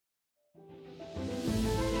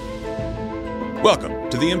Welcome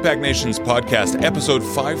to the Impact Nations podcast, episode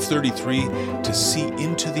 533, To See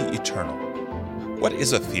Into the Eternal. What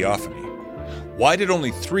is a theophany? Why did only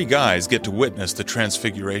 3 guys get to witness the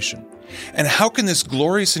Transfiguration? And how can this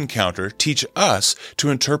glorious encounter teach us to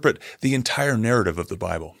interpret the entire narrative of the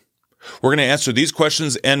Bible? We're going to answer these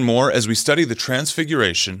questions and more as we study the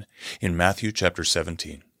Transfiguration in Matthew chapter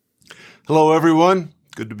 17. Hello, everyone.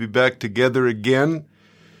 Good to be back together again.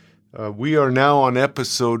 We are now on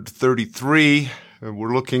episode 33, and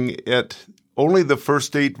we're looking at only the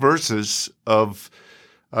first 8 verses of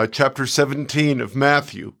chapter 17 of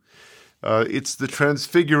Matthew. It's the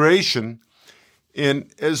Transfiguration,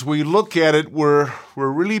 and as we look at it, we're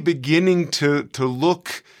really beginning to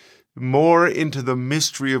look more into the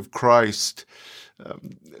mystery of Christ.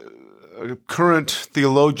 A current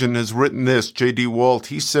theologian has written this, J.D. Walt.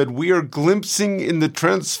 He said, "We are glimpsing in the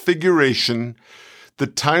Transfiguration the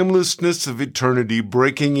timelessness of eternity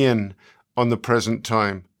breaking in on the present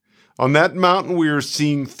time. On that mountain we are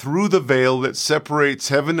seeing through the veil that separates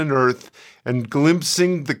heaven and earth and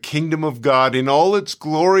glimpsing the kingdom of God in all its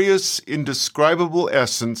glorious, indescribable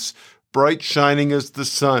essence, bright shining as the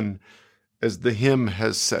sun, as the hymn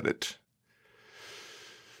has said it."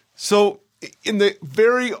 So, in the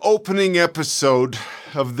very opening episode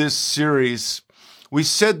of this series, we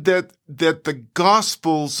said that the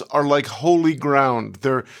Gospels are like holy ground.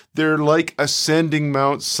 They're like ascending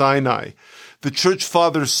Mount Sinai. The church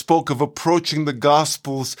fathers spoke of approaching the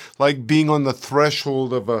Gospels like being on the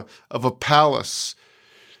threshold of a palace.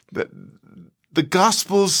 The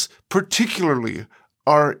Gospels particularly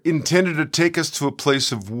are intended to take us to a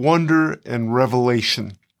place of wonder and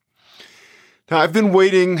revelation. Now, I've been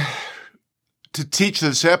waiting to teach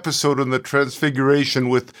this episode on the Transfiguration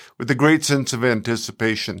with a great sense of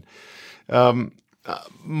anticipation.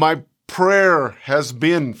 My prayer has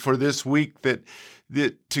been for this week that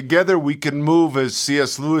together we can move, as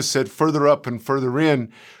C.S. Lewis said, further up and further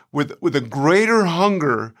in, with a greater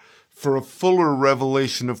hunger for a fuller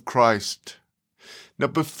revelation of Christ. Now,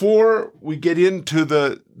 before we get into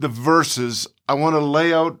the verses, I want to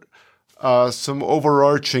lay out some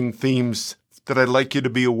overarching themes that I'd like you to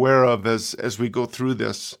be aware of as we go through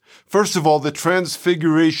this. First of all, the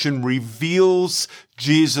Transfiguration reveals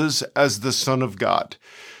Jesus as the Son of God.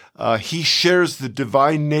 He shares the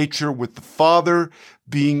divine nature with the Father,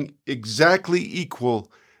 being exactly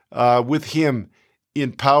equal with him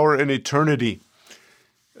in power and eternity.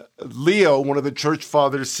 Leo, one of the church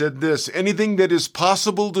fathers, said this: "Anything that is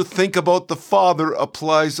possible to think about the Father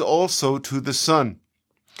applies also to the Son."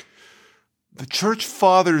 The church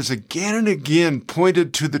fathers again and again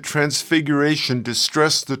pointed to the Transfiguration to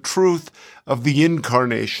stress the truth of the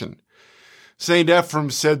incarnation. St.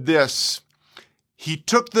 Ephrem said this: "He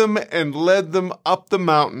took them and led them up the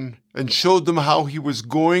mountain and showed them how he was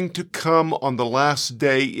going to come on the last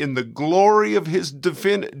day in the glory of his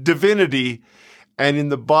divinity and in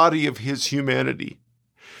the body of his humanity."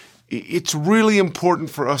 It's really important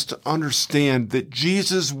for us to understand that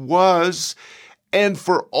Jesus was, and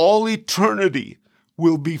for all eternity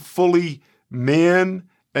will be, fully man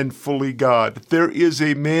and fully God. There is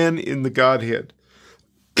a man in the Godhead.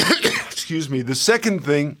 Excuse me. The second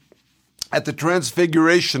thing, at the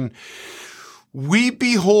Transfiguration, we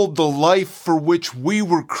behold the life for which we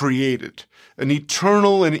were created, an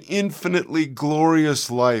eternal and infinitely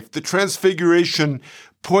glorious life. The Transfiguration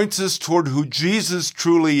points us toward who Jesus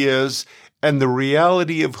truly is and the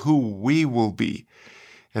reality of who we will be,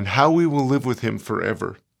 and how we will live with him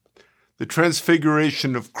forever. The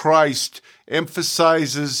Transfiguration of Christ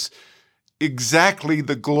emphasizes exactly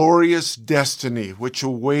the glorious destiny which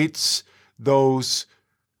awaits those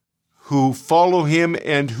who follow him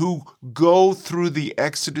and who go through the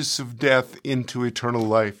exodus of death into eternal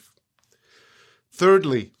life.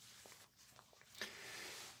 Thirdly,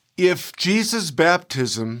 if Jesus'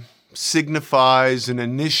 baptism signifies and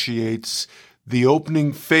initiates the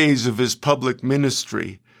opening phase of his public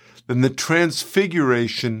ministry, then the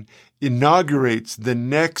Transfiguration inaugurates the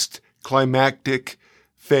next climactic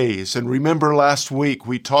phase. And remember last week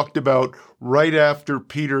we talked about, right after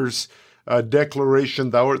Peter's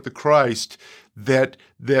declaration, "Thou art the Christ," that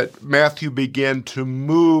Matthew began to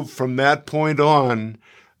move from that point on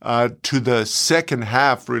to the second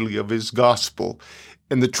half, really, of his gospel.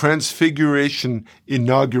 And the Transfiguration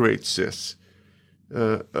inaugurates this.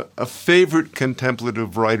 A favorite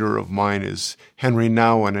contemplative writer of mine is Henry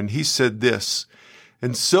Nouwen, and he said this: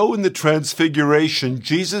 "And so in the Transfiguration,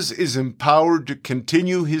 Jesus is empowered to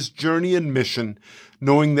continue his journey and mission,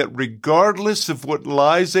 knowing that regardless of what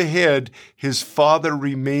lies ahead, his Father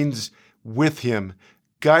remains with him,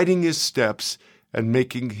 guiding his steps and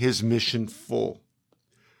making his mission full."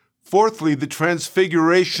 Fourthly, the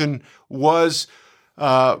transfiguration was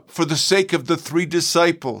for the sake of the three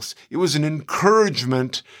disciples. It was an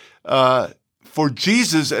encouragement for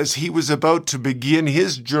Jesus as he was about to begin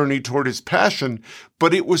his journey toward his passion,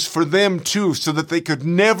 but it was for them too, so that they could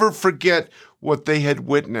never forget what they had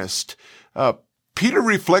witnessed. Peter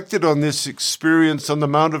reflected on this experience on the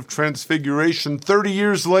Mount of Transfiguration 30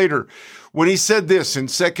 years later when he said this in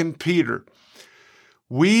 2 Peter,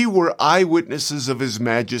 "We were eyewitnesses of his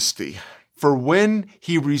majesty. For when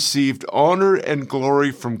he received honor and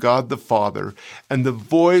glory from God the Father, and the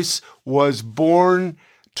voice was borne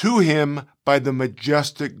to him by the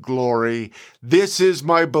majestic glory, 'This is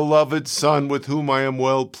my beloved Son, with whom I am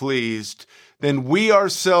well pleased,' then we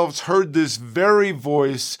ourselves heard this very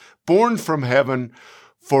voice borne from heaven,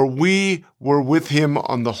 for we were with him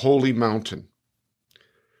on the holy mountain."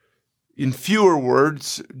 In fewer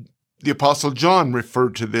words, the Apostle John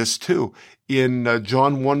referred to this too. In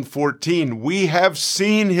John 1:14, "We have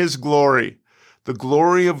seen his glory, the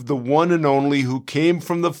glory of the one and only who came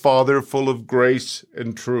from the Father, full of grace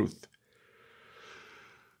and truth."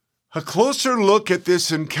 A closer look at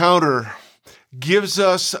this encounter gives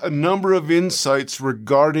us a number of insights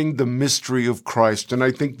regarding the mystery of Christ, and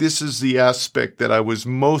I think this is the aspect that I was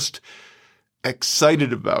most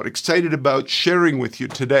excited about sharing with you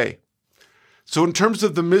today. So in terms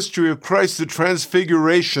of the mystery of Christ, the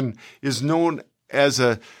Transfiguration is known as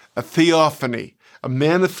a theophany, a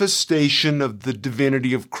manifestation of the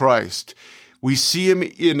divinity of Christ. We see him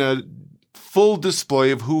in a full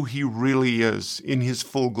display of who he really is in his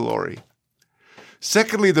full glory.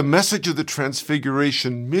 Secondly, the message of the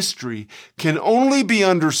Transfiguration mystery can only be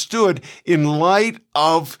understood in light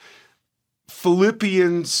of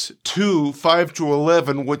Philippians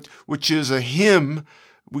 2:5-11, which is a hymn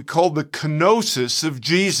we call the kenosis of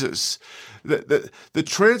Jesus. The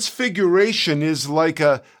Transfiguration is like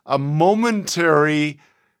a momentary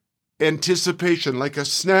anticipation, like a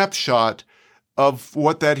snapshot of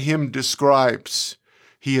what that hymn describes.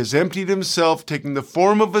 He has emptied himself, taking the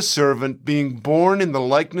form of a servant, being born in the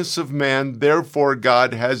likeness of man, therefore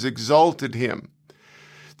God has exalted him.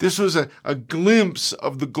 This was a glimpse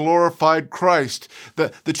of the glorified Christ.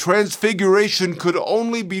 The Transfiguration could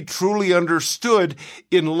only be truly understood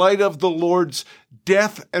in light of the Lord's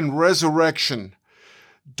death and resurrection.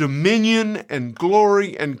 Dominion and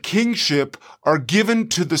glory and kingship are given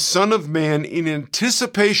to the Son of Man in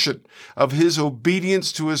anticipation of his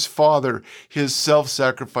obedience to his Father, his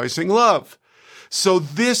self-sacrificing love. So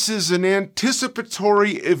this is an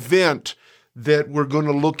anticipatory event that we're going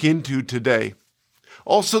to look into today.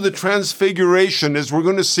 Also, the Transfiguration, as we're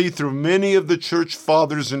going to see through many of the Church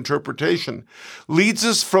Fathers' interpretation, leads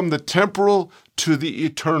us from the temporal to the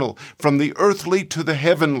eternal, from the earthly to the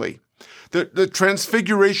heavenly. The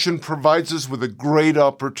Transfiguration provides us with a great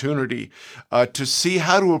opportunity to see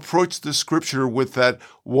how to approach the Scripture with that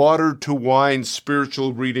water-to-wine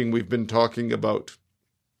spiritual reading we've been talking about.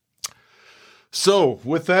 So,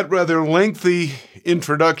 with that rather lengthy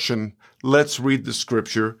introduction, let's read the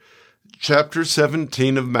Scripture. Chapter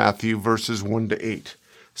 17 of Matthew, verses 1-8.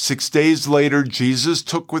 6 days later, Jesus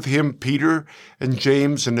took with him Peter and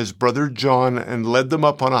James and his brother John and led them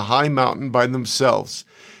up on a high mountain by themselves.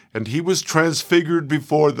 And he was transfigured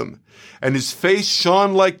before them. And his face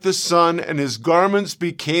shone like the sun, and his garments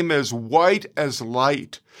became as white as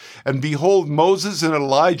light. And behold, Moses and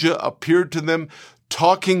Elijah appeared to them,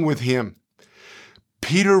 talking with him.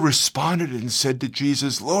 Peter responded and said to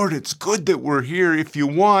Jesus, "Lord, it's good that we're here. If you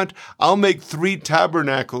want, I'll make 3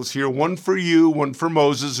 tabernacles here, one for you, one for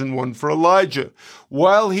Moses, and one for Elijah."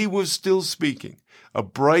 While he was still speaking, a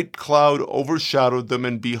bright cloud overshadowed them,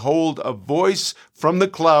 and behold, a voice from the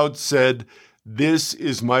cloud said, "This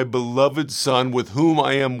is my beloved Son, with whom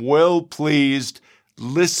I am well pleased.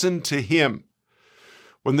 Listen to him."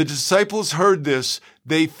 When the disciples heard this,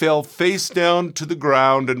 they fell face down to the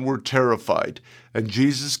ground and were terrified. And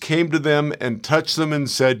Jesus came to them and touched them and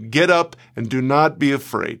said, "Get up and do not be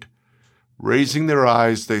afraid." Raising their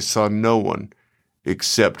eyes, they saw no one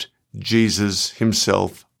except Jesus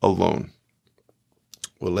himself alone.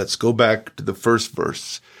 Well, let's go back to the first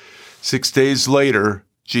verse. 6 days later,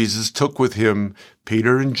 Jesus took with him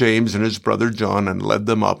Peter and James and his brother John and led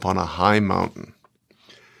them up on a high mountain.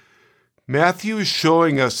 Matthew is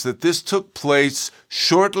showing us that this took place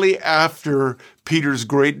shortly after Peter's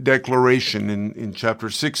great declaration in chapter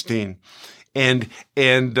 16, and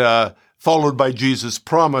followed by Jesus'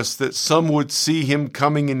 promise that some would see him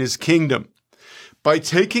coming in his kingdom. By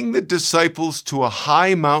taking the disciples to a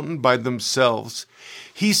high mountain by themselves,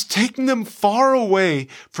 he's taking them far away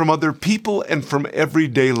from other people and from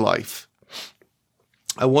everyday life.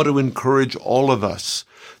 I want to encourage all of us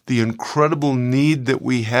the incredible need that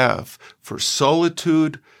we have for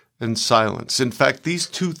solitude and silence. In fact, these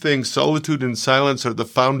two things, solitude and silence, are the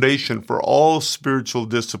foundation for all spiritual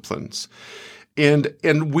disciplines. And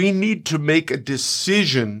we need to make a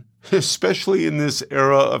decision, especially in this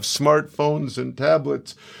era of smartphones and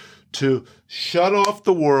tablets, to shut off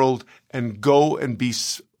the world and go and be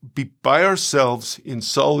by ourselves in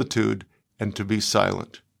solitude and to be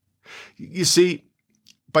silent. You see,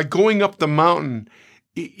 by going up the mountain,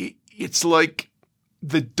 it's like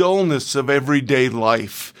the dullness of everyday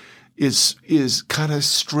life is kind of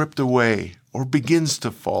stripped away or begins to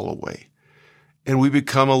fall away. And we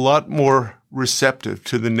become a lot more receptive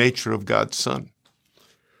to the nature of God's Son.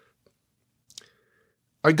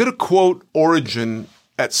 I'm going to quote Origen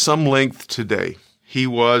at some length today. He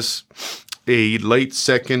was a late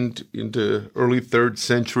 2nd into early 3rd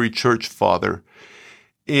century church father.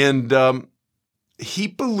 And he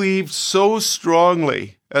believed so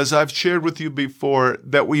strongly, as I've shared with you before,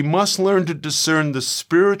 that we must learn to discern the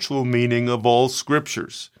spiritual meaning of all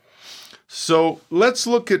scriptures. So let's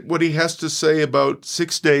look at what he has to say about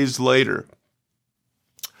 6 days later.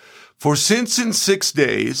 For since in 6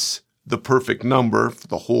 days, the perfect number for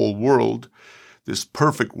the whole world, this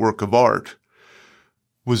perfect work of art,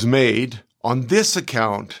 was made, on this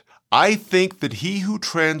account, I think that he who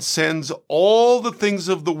transcends all the things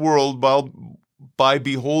of the world by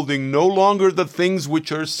beholding no longer the things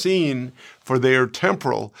which are seen, for they are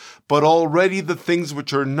temporal, but already the things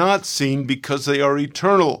which are not seen, because they are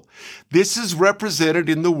eternal. This is represented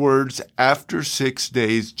in the words, after 6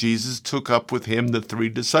 days Jesus took up with him the 3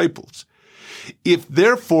 disciples. If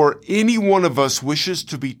therefore any one of us wishes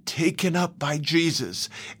to be taken up by Jesus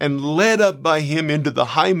and led up by him into the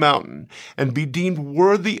high mountain and be deemed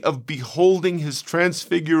worthy of beholding his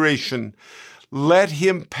transfiguration, let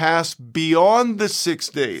him pass beyond the 6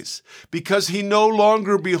 days, because he no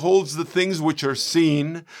longer beholds the things which are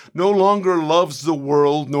seen, no longer loves the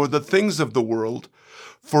world nor the things of the world.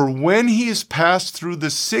 For when he is passed through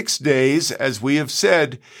the 6 days, as we have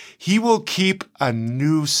said, he will keep a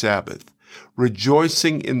new Sabbath,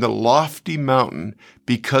 rejoicing in the lofty mountain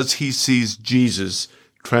because he sees Jesus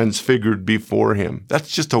transfigured before him.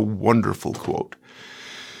 That's just a wonderful quote.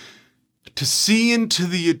 To see into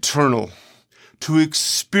the eternal, to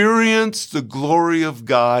experience the glory of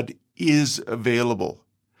God is available.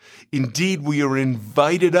 Indeed, we are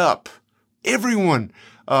invited up. Everyone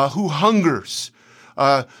who hungers,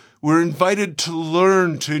 we're invited to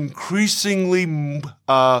learn to increasingly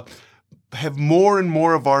have more and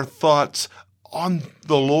more of our thoughts on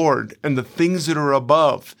the Lord and the things that are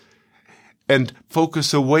above, and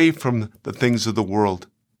focus away from the things of the world.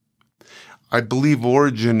 I believe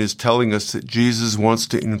Origen is telling us that Jesus wants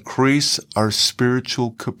to increase our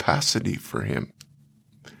spiritual capacity for him.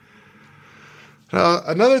 Now,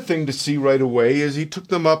 another thing to see right away is he took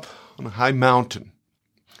them up on a high mountain.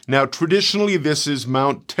 Now, traditionally, this is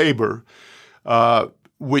Mount Tabor,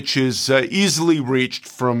 which is easily reached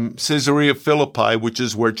from Caesarea Philippi, which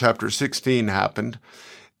is where chapter 16 happened.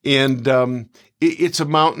 And it's a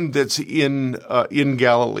mountain that's in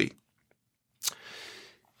Galilee.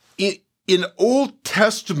 In Old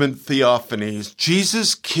Testament theophanies,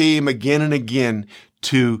 Jesus came again and again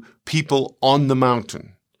to people on the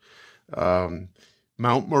mountain. Mount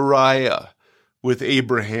Moriah with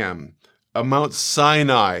Abraham, Mount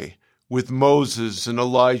Sinai with Moses and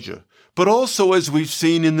Elijah. But also, as we've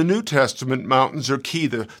seen in the New Testament, mountains are key.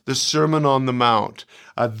 The Sermon on the Mount.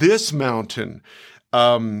 This mountain,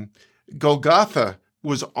 Golgotha,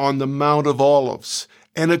 was on the Mount of Olives.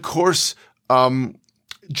 And of course,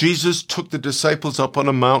 Jesus took the disciples up on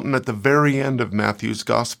a mountain at the very end of Matthew's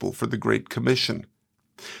Gospel for the Great Commission.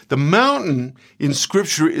 The mountain in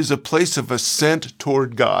Scripture is a place of ascent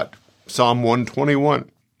toward God. Psalm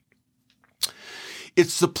 121.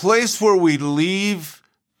 It's the place where we leave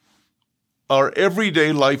our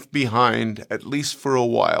everyday life behind, at least for a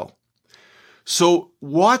while. So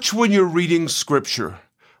watch when you're reading Scripture.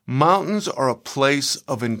 Mountains are a place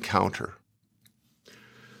of encounter.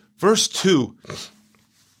 Verse 2,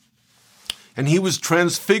 and he was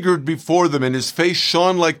transfigured before them, and his face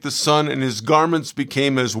shone like the sun, and his garments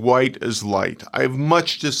became as white as light. I have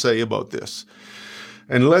much to say about this.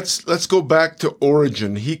 And let's go back to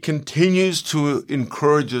Origen. He continues to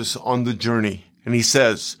encourage us on the journey. And he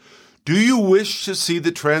says, do you wish to see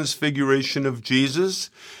the transfiguration of Jesus?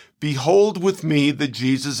 Behold with me the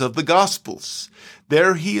Jesus of the Gospels.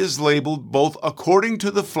 There he is labeled both according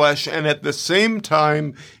to the flesh and at the same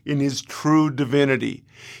time in his true divinity.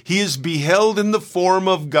 He is beheld in the form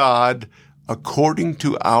of God according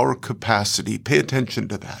to our capacity. Pay attention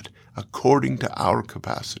to that. according to our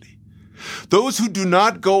capacity. Those who do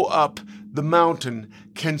not go up the mountain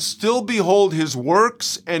can still behold his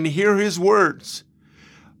works and hear his words,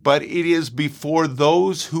 but it is before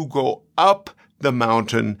those who go up the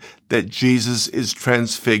mountain that Jesus is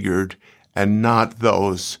transfigured and not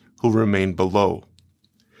those who remain below.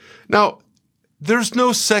 Now, there's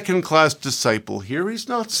no second-class disciple here. He's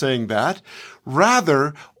not saying that.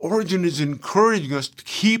 Rather, Origen is encouraging us to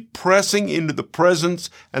keep pressing into the presence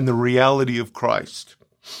and the reality of Christ.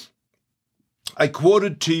 I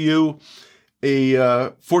quoted to you a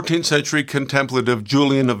 14th century contemplative,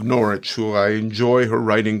 Julian of Norwich, who I enjoy her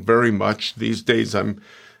writing very much. These days I'm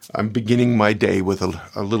beginning my day with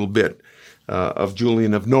a little bit of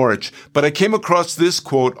Julian of Norwich. But I came across this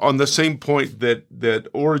quote on the same point that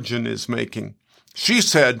Origen is making. She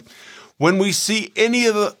said, "When we see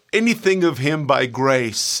anything of him by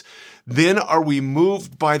grace, then are we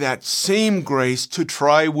moved by that same grace to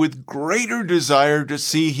try with greater desire to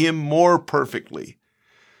see him more perfectly."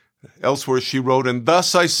 Elsewhere she wrote, "And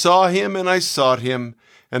thus I saw him and I sought him,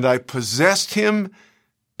 and I possessed him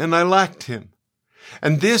and I lacked him."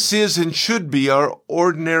 And this is and should be our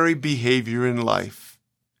ordinary behavior in life.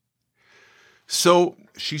 So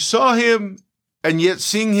she saw him, and yet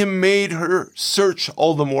seeing him made her search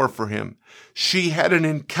all the more for him. She had an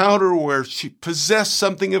encounter where she possessed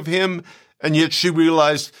something of him, and yet she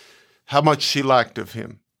realized how much she lacked of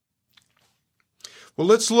him. Well,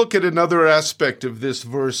 let's look at another aspect of this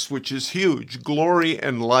verse, which is huge: glory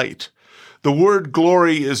and light. The word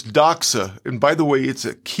glory is doxa, and by the way, it's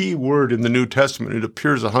a key word in the New Testament. It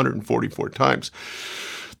appears 144 times.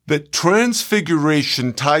 The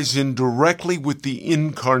transfiguration ties in directly with the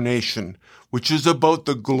incarnation, which is about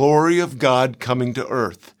the glory of God coming to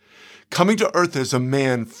earth as a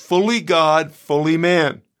man, fully God, fully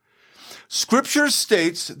man. Scripture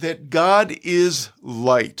states that God is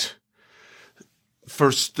light.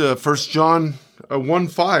 First John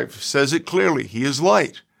 1:5 says it clearly. He is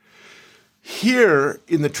light. Here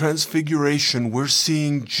in the Transfiguration, we're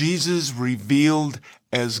seeing Jesus revealed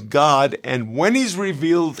as God, and when he's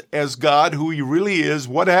revealed as God, who he really is,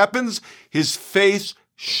 what happens? His face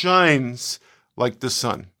shines like the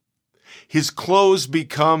sun. His clothes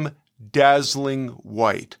become dazzling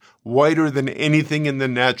white, whiter than anything in the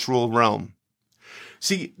natural realm.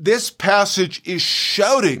 See, this passage is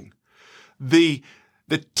shouting the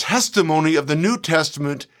testimony of the New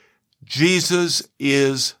Testament: Jesus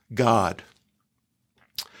is God.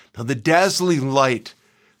 Now, the dazzling light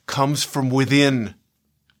comes from within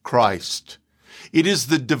Christ. It is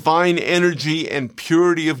the divine energy and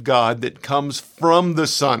purity of God that comes from the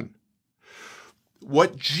Son.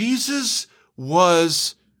 What Jesus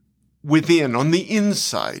was within, on the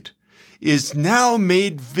inside, is now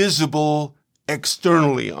made visible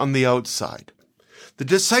externally on the outside. The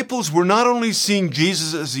disciples were not only seeing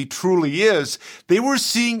Jesus as he truly is, they were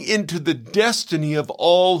seeing into the destiny of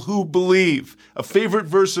all who believe. A favorite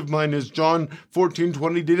verse of mine is John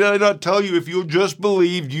 14:20. Did I not tell you, if you'll just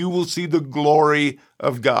believe, you will see the glory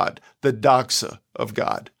of God, the doxa of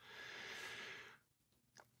God?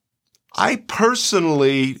 I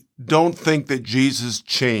personally don't think that Jesus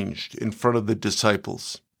changed in front of the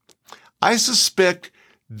disciples. I suspect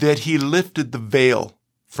that he lifted the veil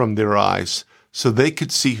from their eyes so they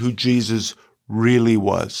could see who Jesus really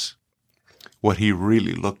was, what he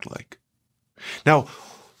really looked like. Now,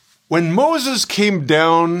 when Moses came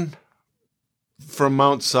down from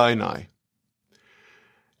Mount Sinai,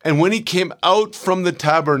 and when he came out from the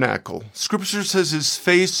tabernacle, Scripture says his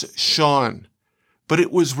face shone, but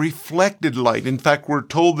it was reflected light. In fact, we're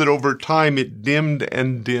told that over time it dimmed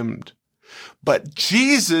and dimmed. But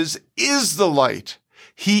Jesus is the light.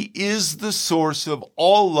 He is the source of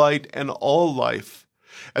all light and all life.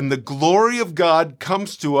 And the glory of God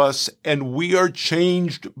comes to us, and we are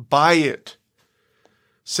changed by it.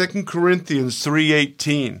 2 Corinthians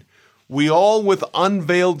 3:18, we all with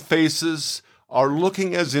unveiled faces are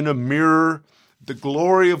looking as in a mirror the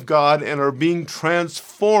glory of God and are being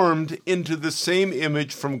transformed into the same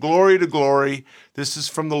image from glory to glory. This is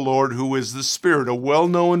from the Lord who is the Spirit, a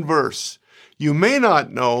well-known verse. You may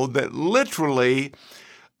not know that literally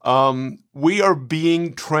we are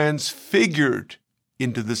being transfigured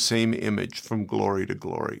into the same image from glory to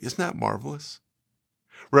glory. Isn't that marvelous?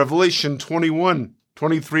 Revelation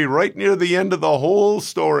 21:23, right near the end of the whole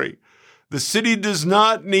story. The city does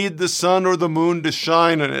not need the sun or the moon to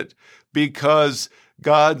shine on it because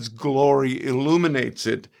God's glory illuminates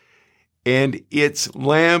it, and its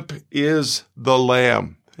lamp is the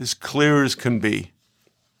Lamb, as clear as can be.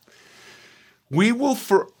 We will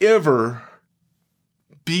forever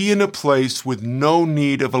be in a place with no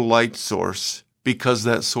need of a light source because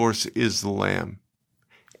that source is the Lamb.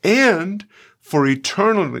 And for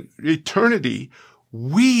eternity,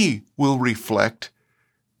 we will reflect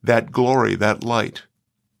that glory, that light.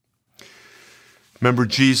 Remember,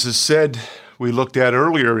 Jesus said, we looked at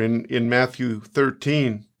earlier in Matthew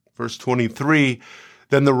 13, verse 23,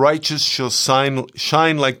 then the righteous shall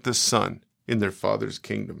shine like the sun in their Father's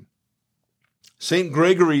kingdom. St.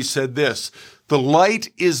 Gregory said this, the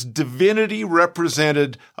light is divinity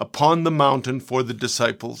represented upon the mountain for the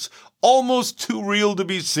disciples, almost too real to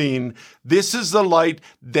be seen. This is the light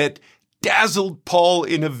that dazzled Paul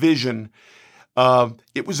in a vision.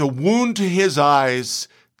 It was a wound to his eyes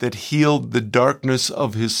that healed the darkness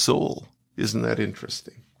of his soul. Isn't that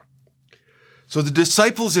interesting? So the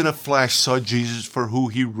disciples in a flash saw Jesus for who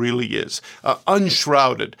he really is,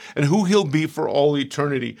 unshrouded, and who he'll be for all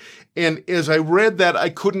eternity. And as I read that, I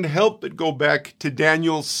couldn't help but go back to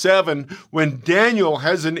Daniel 7, when Daniel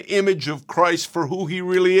has an image of Christ for who he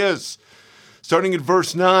really is. Starting at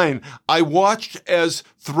verse 9, I watched as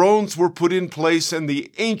thrones were put in place and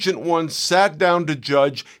the Ancient One sat down to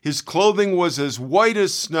judge. His clothing was as white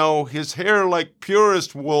as snow, his hair like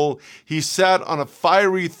purest wool. He sat on a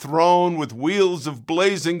fiery throne with wheels of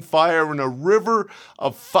blazing fire, and a river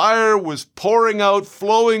of fire was pouring out,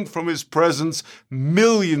 flowing from his presence.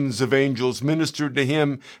 Millions of angels ministered to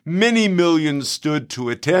him. Many millions stood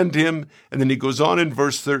to attend him. And then he goes on in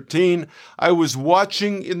verse 13, I was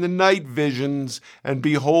watching in the night visions, and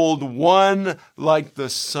behold, one like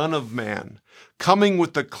the Son of Man, coming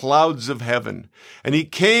with the clouds of heaven. And he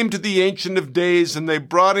came to the Ancient of Days, and they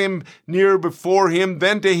brought him near before him.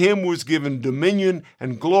 Then to him was given dominion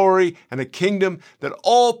and glory and a kingdom, that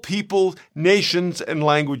all people, nations, and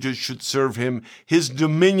languages should serve him. His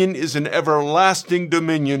dominion is an everlasting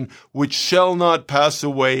dominion which shall not pass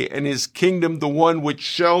away, and his kingdom the one which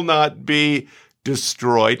shall not be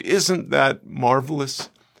destroyed. Isn't that marvelous?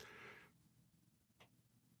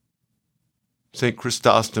 St.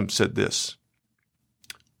 Chrysostom said this,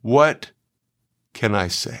 what can I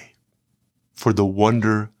say? For the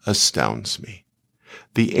wonder astounds me.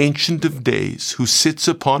 The Ancient of Days, who sits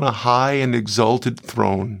upon a high and exalted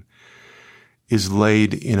throne, is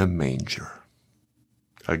laid in a manger.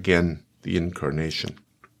 Again, the Incarnation.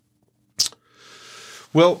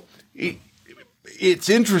 Well, it's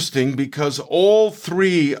interesting because all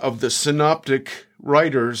three of the synoptic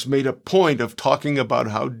writers made a point of talking about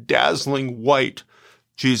how dazzling white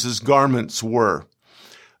Jesus' garments were.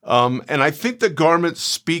 And I think the garments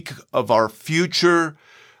speak of our future.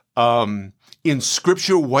 In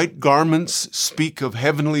Scripture, white garments speak of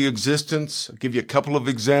heavenly existence. I'll give you a couple of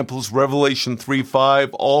examples. Revelation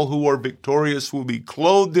 3:5, all who are victorious will be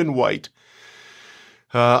clothed in white.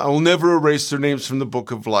 I will never erase their names from the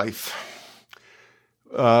book of life.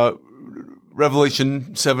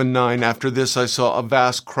 Revelation 7:9, after this I saw a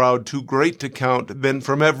vast crowd too great to count, then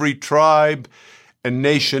from every tribe and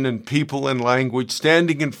nation and people and language,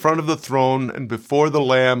 standing in front of the throne and before the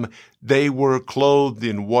Lamb, they were clothed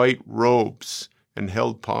in white robes and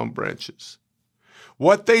held palm branches.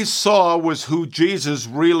 What they saw was who Jesus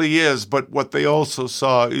really is, but what they also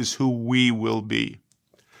saw is who we will be.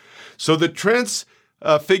 So the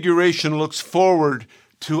Transfiguration looks forward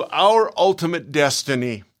to our ultimate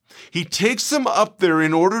destiny. He takes them up there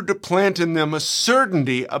in order to plant in them a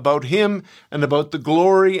certainty about him and about the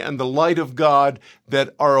glory and the light of God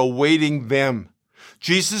that are awaiting them.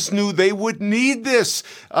 Jesus knew they would need this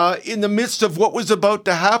in the midst of what was about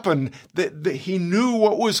to happen. That he knew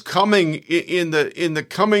what was coming in the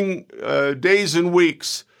coming days and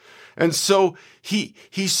weeks. And so he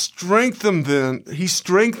strengthened them. He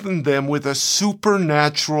strengthened them with a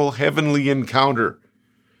supernatural heavenly encounter.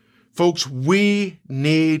 Folks, we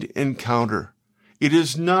need encounter. It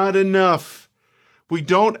is not enough. We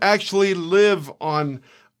don't actually live on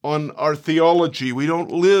our theology. We don't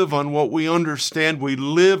live on what we understand. We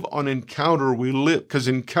live on encounter. We live because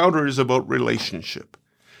encounter is about relationship.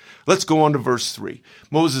 Let's go on to verse 3.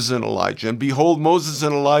 Moses and Elijah. And behold, Moses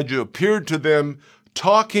and Elijah appeared to them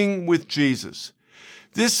talking with Jesus.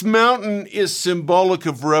 This mountain is symbolic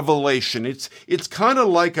of revelation. It's kind of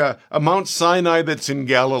like a Mount Sinai that's in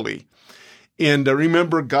Galilee. And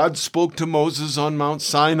remember, God spoke to Moses on Mount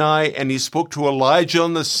Sinai, and he spoke to Elijah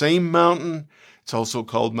on the same mountain. It's also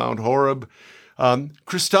called Mount Horeb.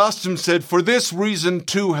 Chrysostom said, for this reason,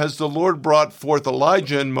 too, has the Lord brought forth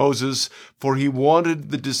Elijah and Moses, for he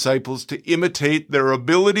wanted the disciples to imitate their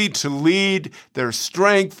ability to lead, their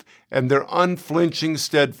strength, and their unflinching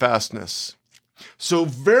steadfastness. So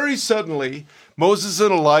very suddenly, Moses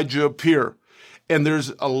and Elijah appear, and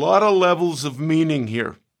there's a lot of levels of meaning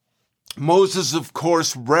here. Moses, of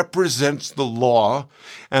course, represents the law,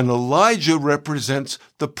 and Elijah represents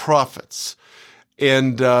the prophets.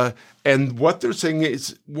 And what they're saying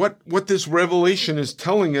is, what this revelation is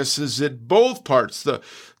telling us is that both parts, the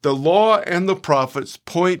law and the prophets,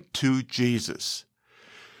 point to Jesus.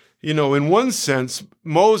 You know, in one sense,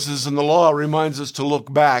 Moses and the law reminds us to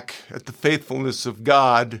look back at the faithfulness of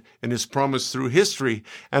God and his promise through history.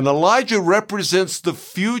 And Elijah represents the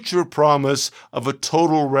future promise of a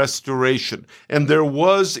total restoration. And there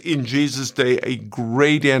was in Jesus' day a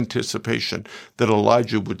great anticipation that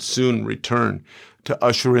Elijah would soon return to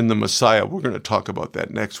usher in the Messiah. We're going to talk about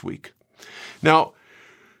that next week. Now,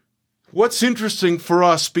 what's interesting for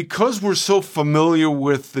us, because we're so familiar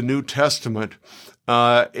with the New Testament,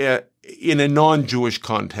 in a non-Jewish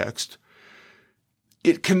context,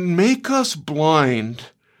 it can make us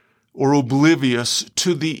blind or oblivious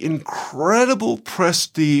to the incredible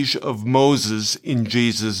prestige of Moses in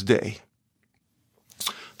Jesus' day.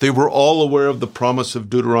 They were all aware of the promise of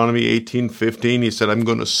Deuteronomy 18:15. He said, I'm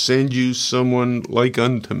going to send you someone like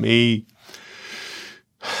unto me.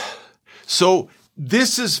 So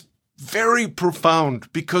this is very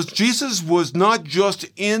profound, because Jesus was not just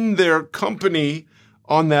in their company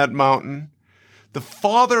on that mountain. The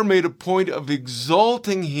Father made a point of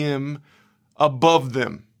exalting him above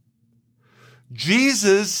them.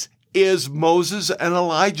 Jesus is Moses and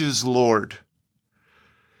Elijah's Lord.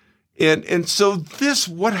 And so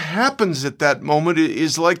what happens at that moment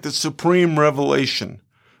is like the supreme revelation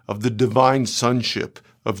of the divine sonship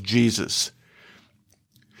of Jesus.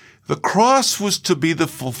 The cross was to be the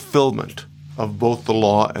fulfillment of both the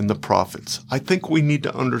law and the prophets. I think we need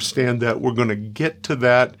to understand that. We're going to get to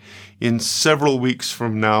that in several weeks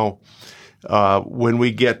from now when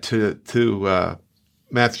we get to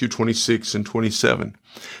Matthew 26 and 27.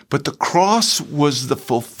 But the cross was the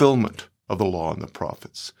fulfillment of the law and the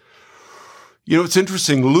prophets. You know, it's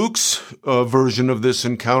interesting. Luke's version of this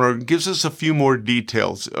encounter gives us a few more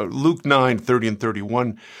details. Luke 9:30 and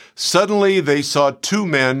 31. Suddenly they saw two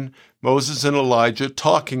men, Moses and Elijah,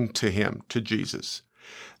 talking to Jesus.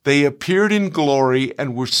 They appeared in glory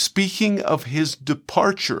and were speaking of his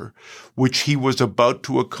departure, which he was about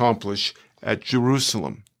to accomplish at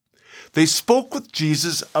Jerusalem. They spoke with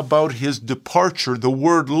Jesus about his departure. The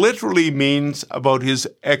word literally means about his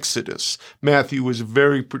exodus. Matthew was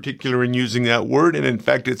very particular in using that word, and in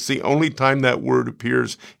fact, it's the only time that word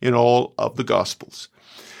appears in all of the Gospels.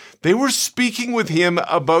 They were speaking with him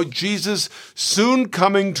about Jesus soon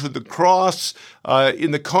coming to the cross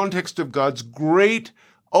in the context of God's great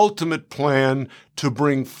ultimate plan to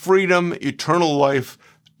bring freedom, eternal life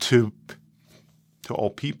to all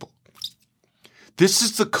people. This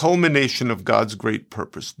is the culmination of God's great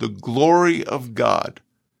purpose, the glory of God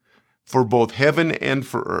for both heaven and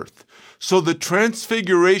for earth. So the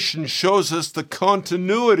Transfiguration shows us the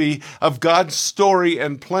continuity of God's story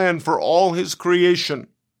and plan for all his creation.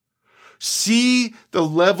 See the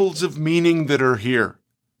levels of meaning that are here.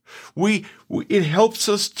 It helps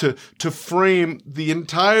us to frame the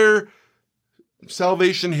entire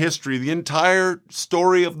salvation history, the entire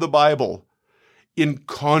story of the Bible in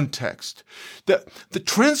context. The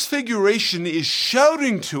Transfiguration is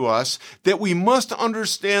shouting to us that we must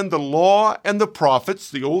understand the law and the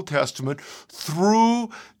prophets, the Old Testament, through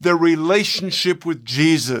their relationship with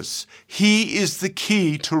Jesus. He is the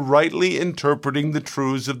key to rightly interpreting the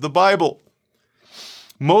truths of the Bible.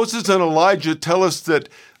 Moses and Elijah tell us that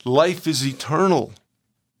life is eternal.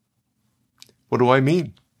 What do I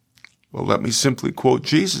mean? Well, let me simply quote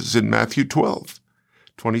Jesus in Matthew 12.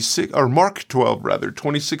 26, or Mark 12,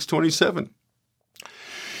 26, 27.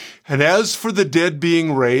 And as for the dead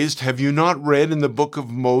being raised, have you not read in the book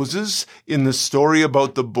of Moses, in the story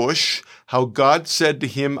about the bush, how God said to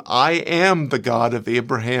him, I am the God of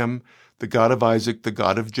Abraham, the God of Isaac, the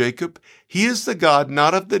God of Jacob? He is the God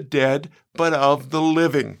not of the dead, but of the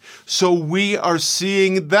living. So we are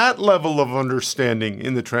seeing that level of understanding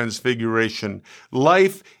in the Transfiguration.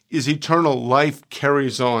 Life is eternal. Life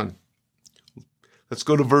carries on. Let's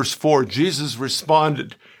go to verse 4. Jesus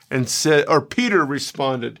responded and said, or Peter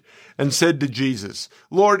responded and said to Jesus,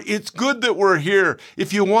 Lord, it's good that we're here.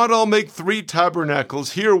 If you want, I'll make 3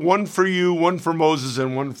 tabernacles here, one for you, one for Moses,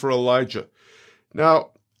 and one for Elijah.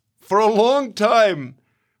 Now, for a long time,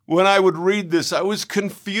 when I would read this, I was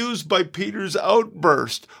confused by Peter's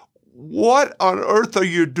outburst. What on earth are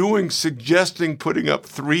you doing suggesting putting up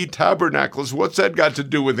 3 tabernacles? What's that got to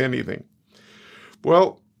do with anything?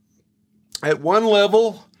 Well, at one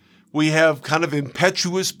level, we have kind of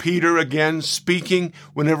impetuous Peter again speaking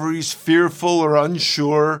whenever he's fearful or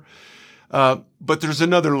unsure. But there's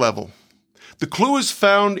another level. The clue is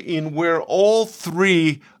found in where all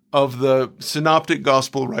 3 of the synoptic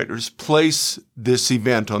gospel writers place this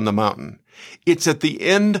event on the mountain. It's at the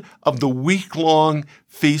end of the week-long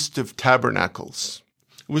Feast of Tabernacles.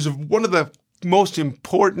 It was one of the most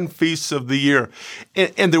important feasts of the year.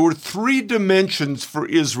 And there were three dimensions for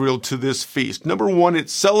Israel to this feast. Number one,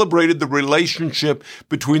 it celebrated the relationship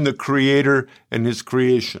between the Creator and His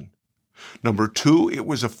creation. Number two, it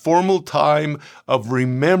was a formal time of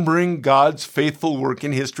remembering God's faithful work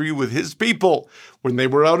in history with His people when they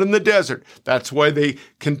were out in the desert. That's why they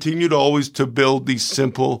continued always to build these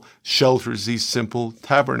simple shelters, these simple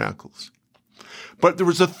tabernacles. But there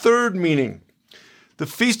was a third meaning. The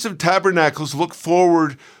Feast of Tabernacles looked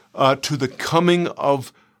forward to the coming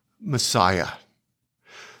of Messiah.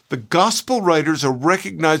 The gospel writers are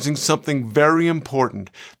recognizing something very important.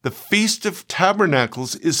 The Feast of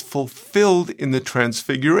Tabernacles is fulfilled in the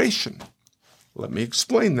Transfiguration. Let me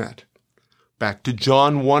explain that. Back to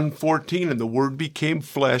John 1:14, and the Word became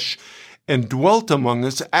flesh and dwelt among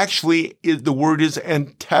us. Actually, the word is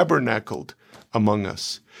and tabernacled among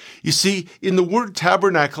us. You see, in the word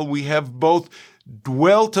tabernacle, we have both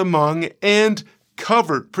dwelt among and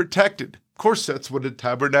covered, protected. Of course, that's what a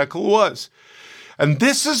tabernacle was. And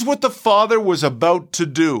this is what the Father was about to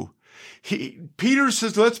do. Peter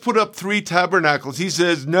says, let's put up 3 tabernacles. He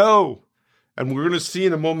says, no. And we're going to see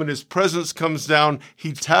in a moment His presence comes down.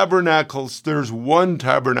 He tabernacles. There's one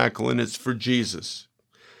tabernacle, and it's for Jesus.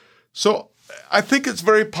 So I think it's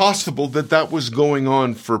very possible that that was going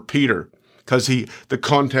on for Peter, because the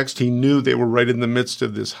context, he knew they were right in the midst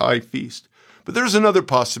of this high feast. But there's another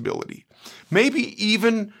possibility. Maybe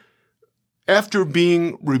even after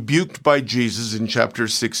being rebuked by Jesus in chapter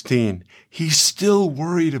 16, he's still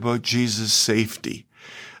worried about Jesus' safety.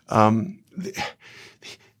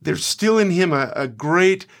 There's still in him a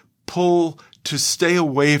great pull to stay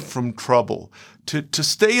away from trouble, to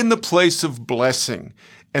stay in the place of blessing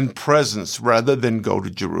and presence rather than go to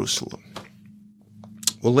Jerusalem.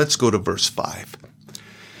 Well, let's go to verse 5.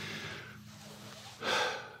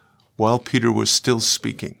 While Peter was still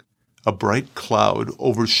speaking, a bright cloud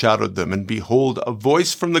overshadowed them, and behold, a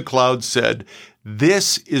voice from the cloud said,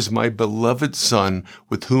 "This is my beloved Son,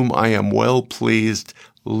 with whom I am well pleased.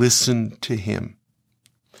 Listen to him."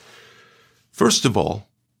 First of all,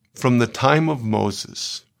 from the time of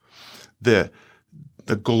Moses, the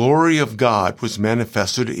glory of God was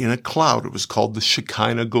manifested in a cloud. It was called the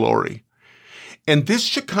Shekinah glory. And this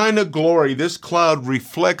Shekinah glory, this cloud,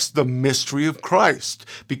 reflects the mystery of Christ,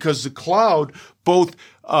 because the cloud both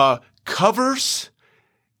covers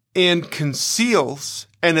and conceals,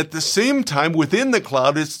 and at the same time, within the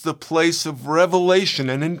cloud, it's the place of revelation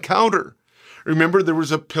and encounter. Remember, there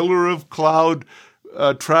was a pillar of cloud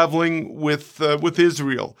traveling with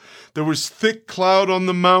Israel. There was thick cloud on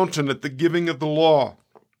the mountain at the giving of the law.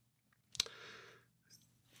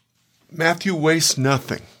 Matthew wastes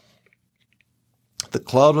nothing. The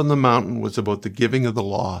cloud on the mountain was about the giving of the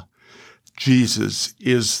law. Jesus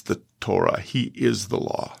is the Torah. He is the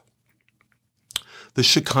law. The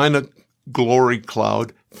Shekinah glory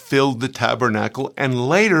cloud filled the tabernacle, and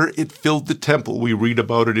later it filled the temple. We read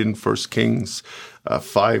about it in 1 Kings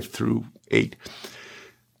 5 through 8.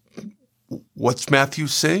 What's Matthew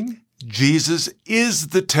saying? Jesus is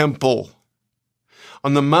the temple.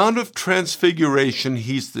 On the Mount of Transfiguration,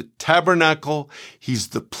 he's the tabernacle. He's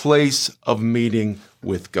the place of meeting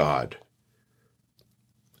with God.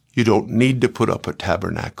 You don't need to put up a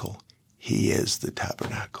tabernacle. He is the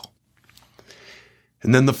tabernacle.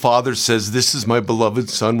 And then the Father says, "This is my beloved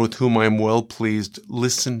Son with whom I am well pleased.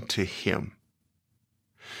 Listen to him."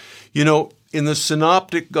 You know, in the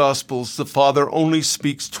Synoptic Gospels, the Father only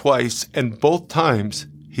speaks twice, and both times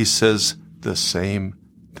he says the same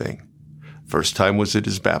thing. First time was at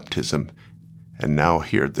his baptism, and now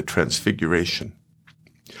here at the Transfiguration.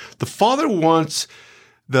 The Father wants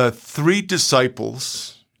the 3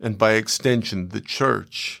 disciples, and by extension the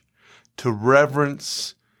church, to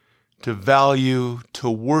reverence, to value, to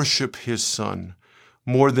worship his Son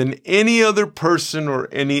more than any other person or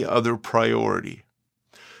any other priority.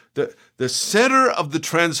 The center of the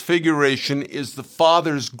Transfiguration is the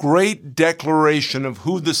Father's great declaration of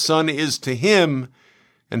who the Son is to him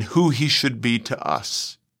and who he should be to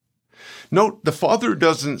us. Note, the Father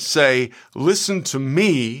doesn't say, "Listen to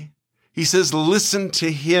me." He says, "Listen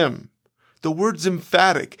to him." The word's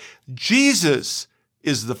emphatic. Jesus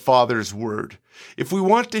is the Father's word. If we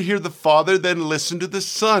want to hear the Father, then listen to the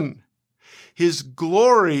Son. His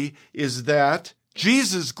glory is that,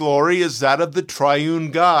 Jesus' glory is that of the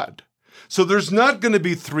triune God. So there's not going to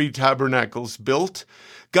be 3 tabernacles built.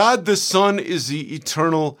 God the Son is the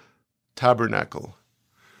eternal tabernacle.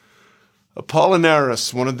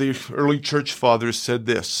 Apollinaris, one of the early church fathers, said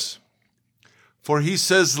this, "For he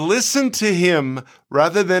says, listen to him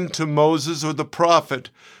rather than to Moses or the prophet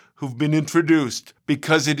who've been introduced,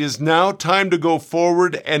 because it is now time to go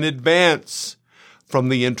forward and advance from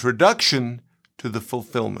the introduction to the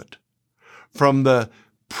fulfillment, from the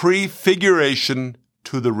prefiguration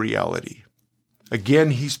to the reality."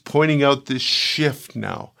 Again, he's pointing out this shift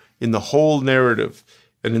now in the whole narrative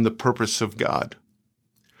and in the purpose of God.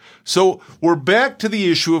 So we're back to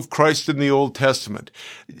the issue of Christ in the Old Testament.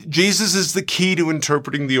 Jesus is the key to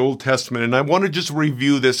interpreting the Old Testament, and I want to just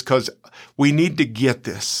review this because we need to get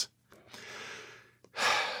this.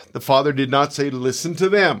 The Father did not say, listen to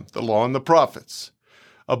them, the law and the prophets.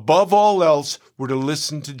 Above all else, we're to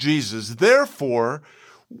listen to Jesus. Therefore,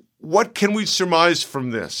 what can we surmise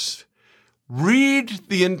from this? Read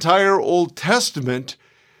the entire Old Testament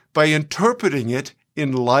by interpreting it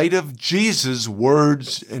in light of Jesus'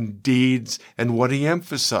 words and deeds and what he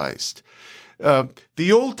emphasized.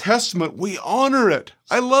 The Old Testament, we honor it.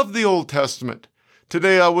 I love the Old Testament.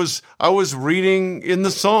 Today I was reading in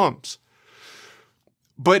the Psalms.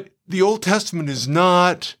 But the Old Testament is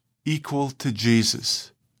not equal to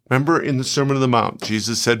Jesus. Remember in the Sermon on the Mount,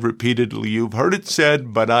 Jesus said repeatedly, "You've heard it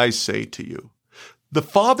said, but I say to you." The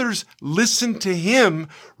Father's listen to him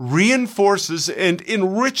reinforces and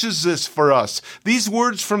enriches this for us. These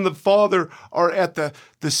words from the Father are at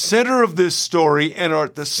the center of this story and are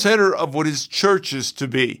at the center of what his church is to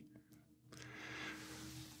be.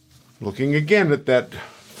 Looking again at that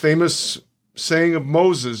famous saying of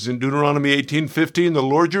Moses in Deuteronomy 18:15, "The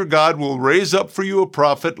Lord your God will raise up for you a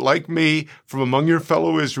prophet like me from among your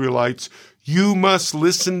fellow Israelites. You must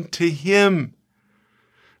listen to him."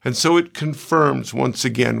 And so it confirms once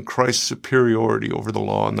again Christ's superiority over the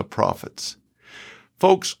law and the prophets.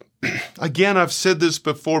 Folks, again, I've said this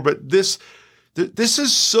before, but this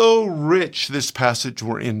is so rich, this passage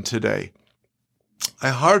we're in today. I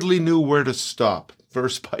hardly knew where to stop,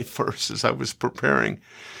 verse by verse, as I was preparing.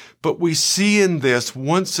 But we see in this,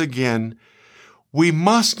 once again, we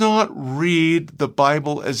must not read the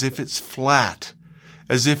Bible as if it's flat,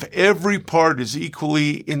 as if every part is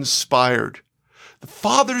equally inspired. The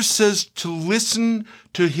Father says to listen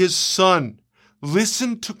to his Son,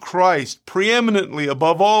 listen to Christ preeminently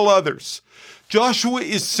above all others. Joshua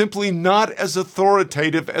is simply not as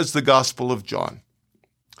authoritative as the Gospel of John.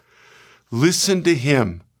 Listen to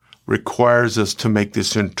him requires us to make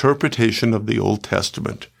this interpretation of the Old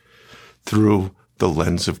Testament through the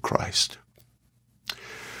lens of Christ.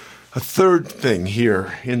 A third thing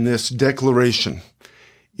here in this declaration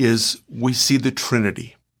is we see the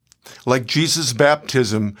Trinity. Like Jesus'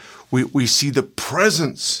 baptism, we see the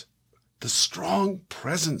presence, the strong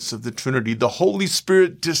presence of the Trinity. The Holy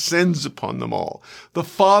Spirit descends upon them all. The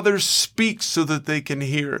Father speaks so that they can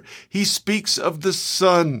hear. He speaks of the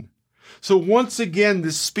Son. So once again,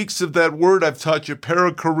 this speaks of that word I've taught you,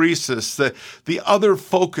 perichoresis, the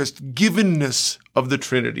other-focused givenness of the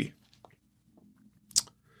Trinity.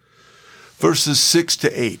 Verses 6 to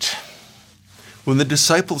 8. When the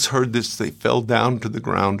disciples heard this, they fell down to the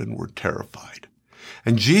ground and were terrified.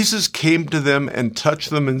 And Jesus came to them and touched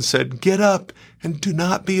them and said, "Get up and do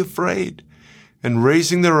not be afraid." And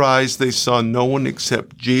raising their eyes, they saw no one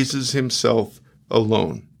except Jesus himself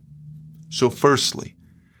alone. So firstly,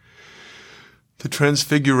 the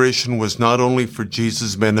transfiguration was not only for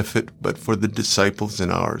Jesus' benefit, but for the disciples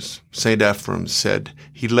and ours. St. Ephrem said,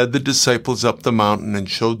 "He led the disciples up the mountain and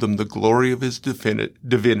showed them the glory of his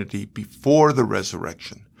divinity before the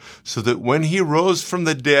resurrection, so that when he rose from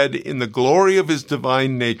the dead in the glory of his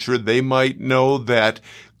divine nature, they might know that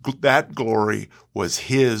that glory was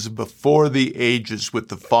his before the ages with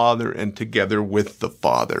the Father and together with the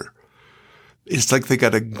Father." It's like they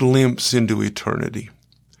got a glimpse into eternity.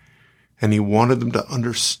 And he wanted them to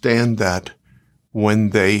understand that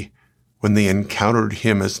when they encountered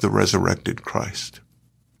him as the resurrected Christ.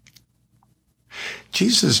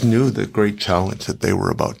 Jesus knew the great challenge that they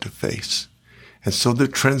were about to face. And so the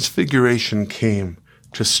transfiguration came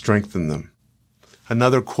to strengthen them.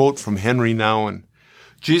 Another quote from Henry Nouwen.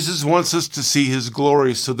 Jesus wants us to see his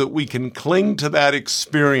glory so that we can cling to that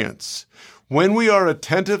experience. When we are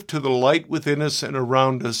attentive to the light within us and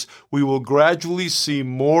around us, we will gradually see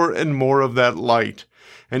more and more of that light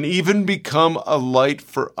and even become a light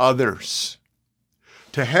for others.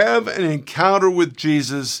 To have an encounter with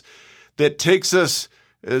Jesus that takes us,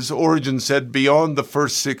 as Origen said, beyond the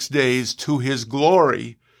first 6 days to his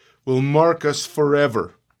glory will mark us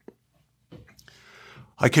forever.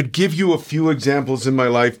 I could give you a few examples in my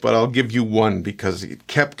life, but I'll give you one because it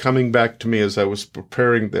kept coming back to me as I was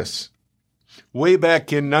preparing this. Way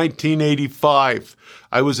back in 1985,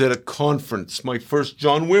 I was at a conference, my first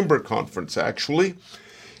John Wimber conference, actually.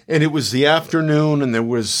 And it was the afternoon, and there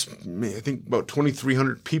was, I think, about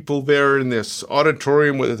 2,300 people there in this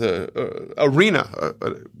auditorium with an arena.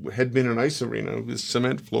 Had been an ice arena with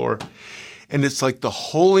cement floor. And it's like the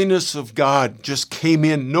holiness of God just came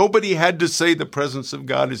in. Nobody had to say the presence of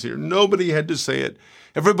God is here. Nobody had to say it.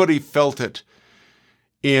 Everybody felt it.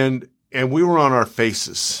 And we were on our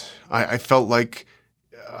faces. I felt like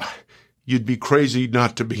you'd be crazy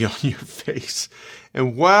not to be on your face.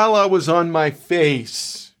 And while I was on my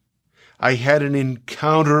face, I had an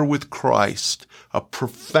encounter with Christ, a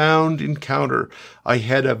profound encounter. I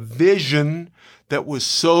had a vision that was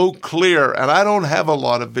so clear, and I don't have a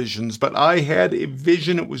lot of visions, but I had a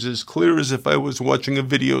vision. It was as clear as if I was watching a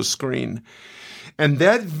video screen. And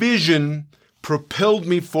that vision propelled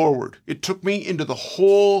me forward. It took me into the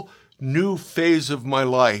whole new phase of my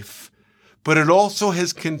life, but it also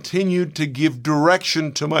has continued to give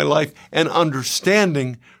direction to my life and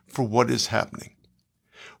understanding for what is happening.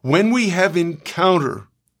 When we have encounter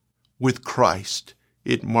with Christ,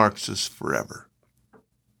 it marks us forever.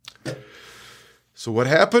 So what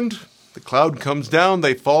happened? The cloud comes down,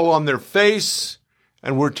 they fall on their face,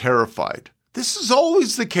 and we're terrified. This is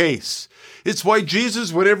always the case. It's why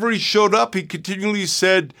Jesus, whenever he showed up, he continually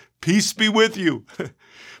said, "Peace be with you."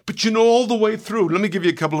 But all the way through, let me give you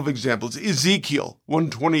a couple of examples. Ezekiel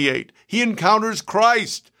 1:28, he encounters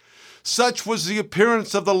Christ. Such was the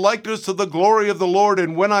appearance of the likeness of the glory of the Lord,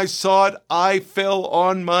 and when I saw it, I fell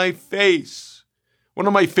on my face. One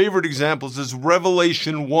of my favorite examples is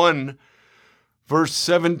Revelation 1, verse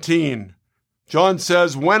 17. John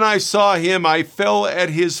says, "When I saw him, I fell at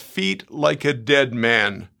his feet like a dead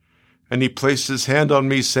man. And he placed his hand on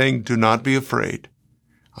me, saying, 'Do not be afraid.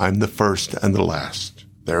 I'm the first and the last.'"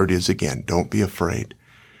 There it is again. Don't be afraid.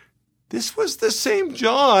 This was the same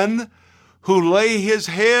John who lay his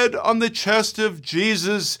head on the chest of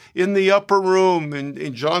Jesus in the upper room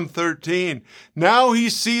in John 13. Now he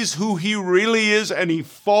sees who he really is, and he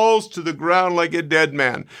falls to the ground like a dead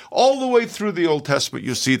man. All the way through the Old Testament,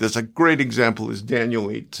 you see this. A great example is Daniel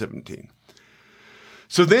 8:17.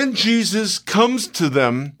 So then Jesus comes to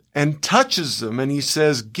them and touches them, and he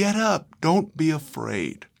says, "Get up, don't be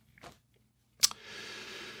afraid."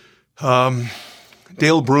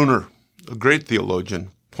 Dale Bruner, a great theologian,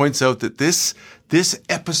 points out that this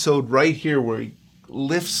episode right here where he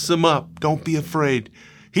lifts them up, don't be afraid,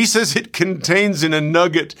 he says it contains in a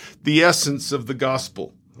nugget the essence of the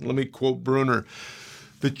gospel. Let me quote Bruner.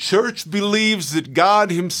 "The church believes that God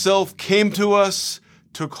himself came to us,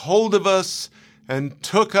 took hold of us, and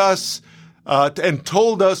took us and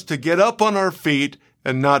told us to get up on our feet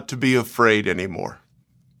and not to be afraid anymore."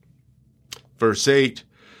 Verse 8,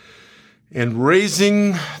 "And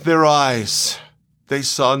raising their eyes, they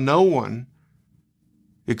saw no one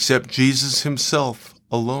except Jesus himself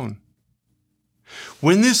alone."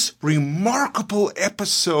 When this remarkable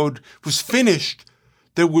episode was finished,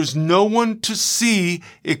 there was no one to see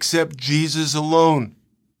except Jesus alone.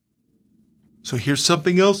 So here's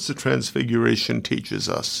something else the Transfiguration teaches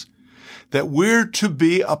us, that we're to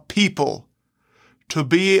be a people, to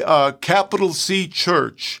be a capital C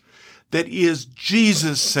church that is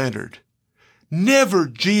Jesus-centered. Never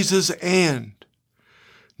Jesus and.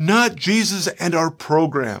 Not Jesus and our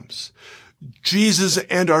programs. Jesus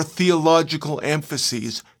and our theological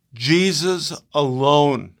emphases. Jesus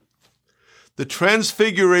alone. The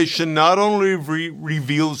Transfiguration not only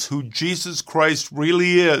reveals who Jesus Christ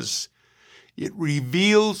really is, it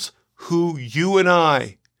reveals who you and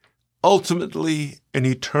I ultimately and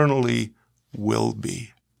eternally will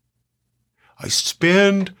be. I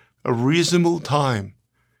spend a reasonable time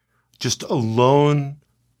just alone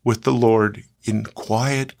with the Lord in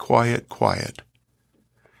quiet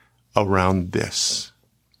around this.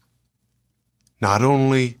 Not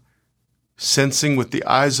only sensing with the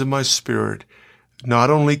eyes of my spirit, not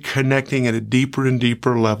only connecting at a deeper and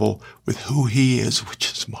deeper level with who he is,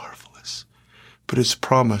 which is marvelous, but his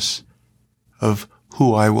promise of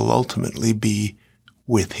who I will ultimately be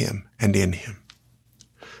with him and in him.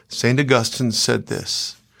 St. Augustine said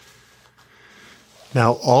this,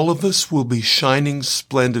 "Now all of us will be shining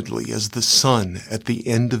splendidly as the sun at the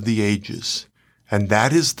end of the ages, and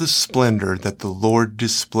that is the splendor that the Lord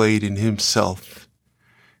displayed in himself.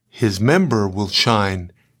 His member will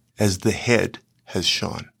shine as the head has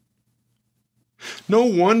shone." No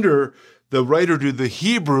wonder the writer to the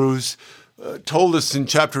Hebrews told us in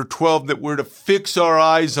chapter 12 that we're to fix our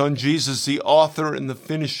eyes on Jesus, the author and the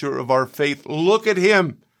finisher of our faith. Look at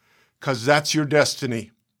him, because that's your destiny.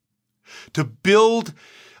 To build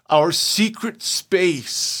our secret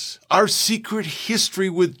space, our secret history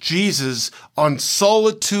with Jesus on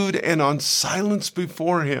solitude and on silence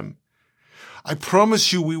before him, I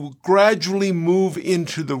promise you we will gradually move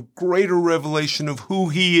into the greater revelation of who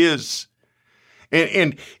he is.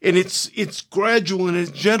 And it's gradual and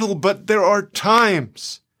it's gentle, but there are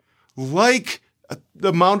times, like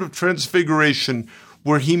the Mount of Transfiguration,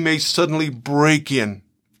 where he may suddenly break in.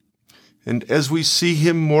 And as we see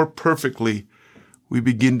him more perfectly, we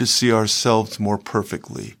begin to see ourselves more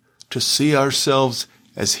perfectly, to see ourselves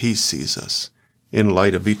as he sees us in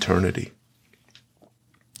light of eternity.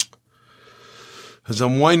 As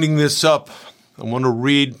I'm winding this up, I want to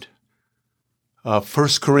read 1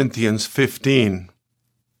 Corinthians 15,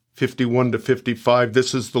 51 to 55.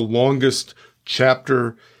 This is the longest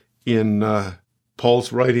chapter in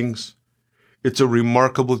Paul's writings. It's a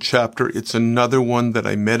remarkable chapter. It's another one that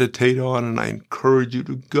I meditate on, and I encourage you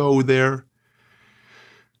to go there.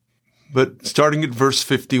 But starting at verse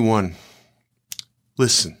 51,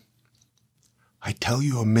 listen, I tell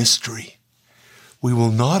you a mystery. We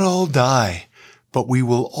will not all die, but we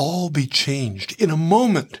will all be changed in a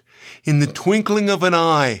moment, in the twinkling of an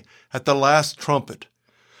eye, at the last trumpet.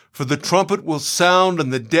 For the trumpet will sound,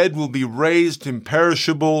 and the dead will be raised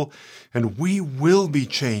imperishable, and we will be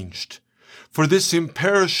changed. For this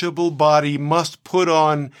imperishable body must put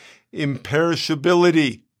on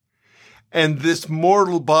imperishability, and this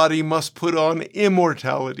mortal body must put on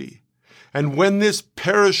immortality. And when this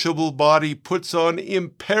perishable body puts on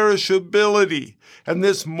imperishability, and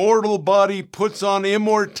this mortal body puts on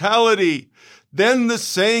immortality, then the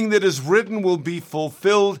saying that is written will be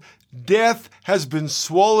fulfilled, death has been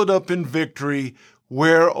swallowed up in victory.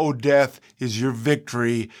 Where, O death, is your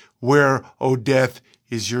victory? Where, O death,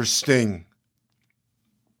 is your sting?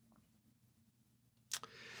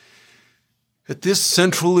 At this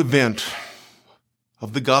central event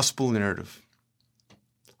of the gospel narrative,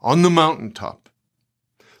 on the mountaintop,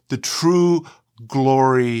 the true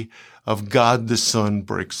glory of God the Son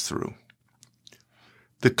breaks through.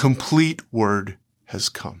 The complete word has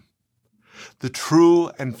come. The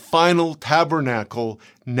true and final tabernacle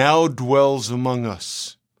now dwells among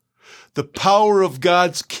us. The power of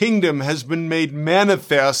God's kingdom has been made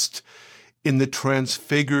manifest in the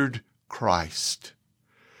transfigured Christ.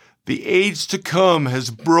 The age to come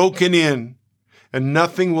has broken in, and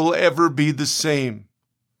nothing will ever be the same.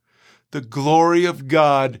 The glory of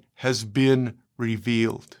God has been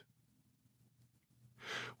revealed.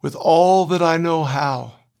 With all that I know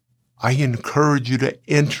how, I encourage you to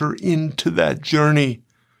enter into that journey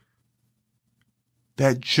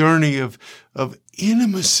of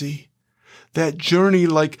intimacy, that journey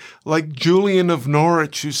like Julian of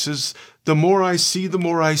Norwich, who says, the more I see, the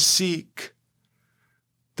more I seek.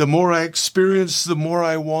 The more I experience, the more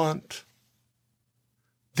I want.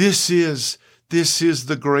 This is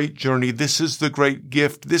the great journey. This is the great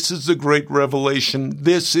gift. This is the great revelation.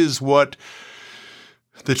 This is what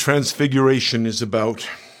the Transfiguration is about.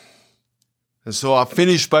 And so I'll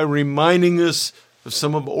finish by reminding us of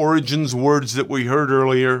some of Origen's words that we heard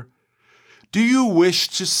earlier. Do you wish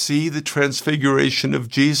to see the transfiguration of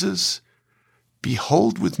Jesus?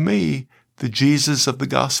 Behold with me the Jesus of the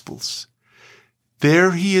Gospels.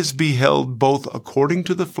 There he is beheld both according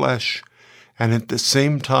to the flesh and at the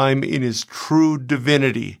same time in his true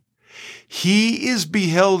divinity. He is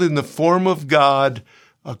beheld in the form of God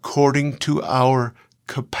according to our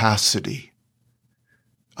capacity.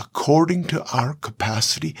 According to our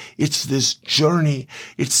capacity. It's this journey,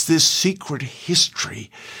 it's this secret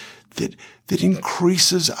history that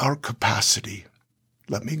increases our capacity.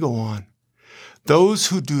 Let me go on. Those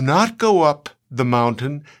who do not go up the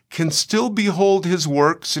mountain can still behold his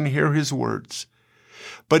works and hear his words.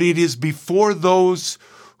 But it is before those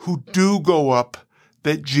who do go up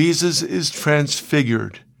that Jesus is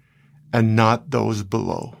transfigured, and not those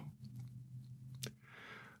below.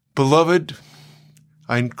 Beloved,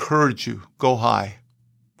 I encourage you, go high,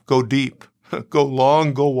 go deep, go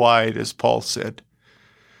long, go wide, as Paul said,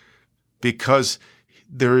 because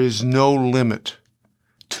there is no limit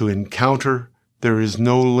to encounter. There is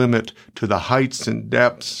no limit to the heights and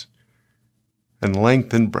depths and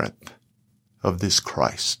length and breadth of this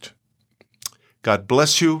Christ. God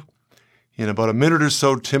bless you. In about a minute or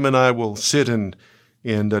so, Tim and I will sit and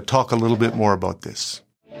talk a little bit more about this.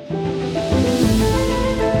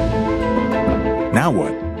 Now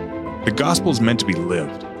what? The gospel is meant to be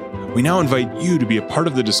lived. We now invite you to be a part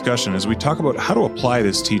of the discussion as we talk about how to apply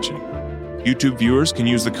this teaching. YouTube viewers can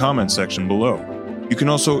use the comments section below. You can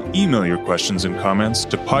also email your questions and comments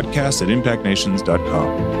to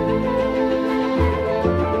podcast@impactnations.com.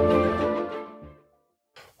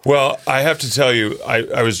 Well, I have to tell you,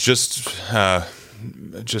 I was just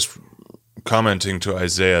just commenting to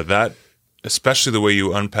Isaiah, that especially the way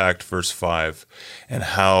you unpacked verse 5 and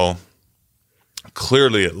how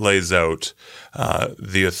clearly it lays out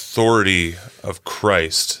the authority of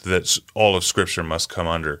Christ that all of Scripture must come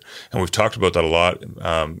under. And we've talked about that a lot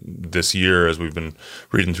this year as we've been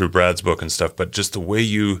reading through Brad's book and stuff, but just the way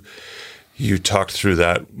you talked through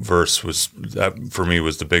that verse that for me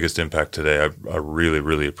was the biggest impact today. I really,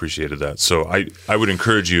 really appreciated that. So I would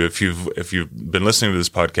encourage you, if you've been listening to this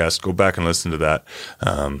podcast, go back and listen to that.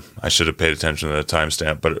 I should have paid attention to the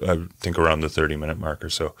timestamp, but I think around the 30-minute mark or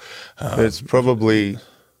so. It's probably...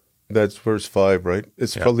 That's verse 5, right?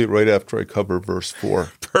 It's probably right after I cover verse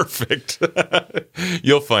 4. Perfect.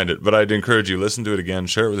 You'll find it, but I'd encourage you, listen to it again,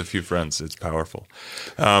 share it with a few friends. It's powerful.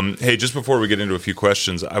 Hey, just before we get into a few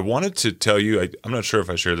questions, I wanted to tell you, I'm not sure if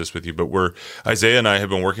I share this with you, but Isaiah and I have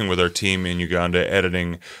been working with our team in Uganda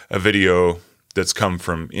editing a video that's come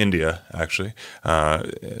from India, actually,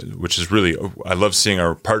 which is really, I love seeing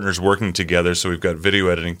our partners working together. So we've got video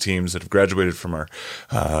editing teams that have graduated from our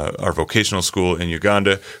vocational school in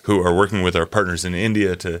Uganda who are working with our partners in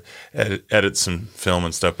India to edit some film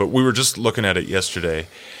and stuff. But we were just looking at it yesterday,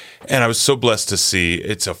 and I was so blessed to see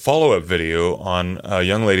it's a follow-up video on a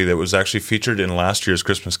young lady that was actually featured in last year's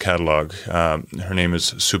Christmas catalog. Her name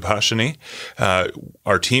is Subhashini.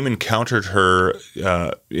 Our team encountered her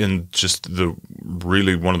in just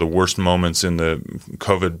really one of the worst moments in the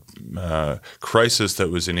COVID crisis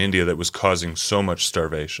that was in India that was causing so much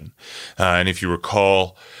starvation. And if you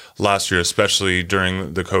recall, last year, especially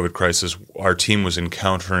during the COVID crisis, our team was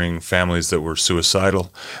encountering families that were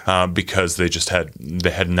suicidal because they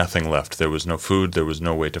had nothing left. There was no food. There was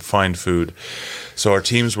no way to find food. So our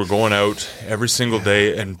teams were going out every single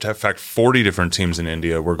day, and in fact, 40 different teams in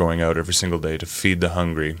India were going out every single day to feed the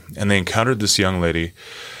hungry. And they encountered this young lady.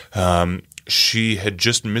 She had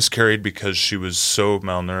just miscarried because she was so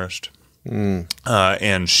malnourished,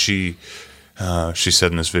 and she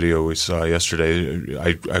said in this video we saw yesterday,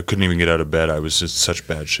 I couldn't even get out of bed. I was in such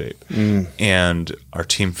bad shape. And our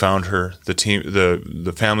team found her.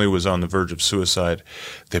 The family was on the verge of suicide.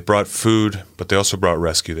 They brought food, but they also brought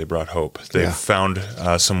rescue. They brought hope. They found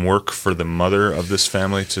some work for the mother of this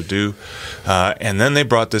family to do. And then they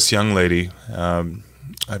brought this young lady.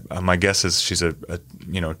 My guess is she's a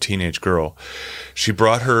teenage girl. They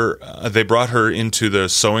brought her into the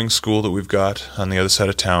sewing school that we've got on the other side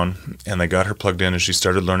of town, and they got her plugged in, and she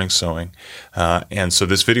started learning sewing. And so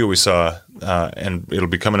this video we saw, and it'll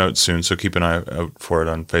be coming out soon, so keep an eye out for it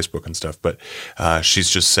on Facebook and stuff. But she's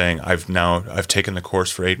just saying, I've taken the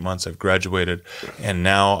course for 8 months, I've graduated, and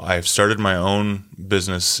now I've started my own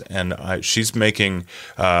business, and she's making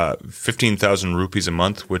 15,000 rupees a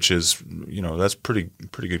month, which is, that's pretty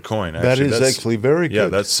good coin. Actually. That is actually very good. Yeah,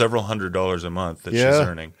 that's several $100s a month that she's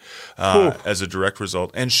earning as a direct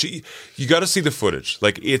result. And you got to see the footage.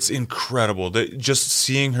 Like, it's incredible. Just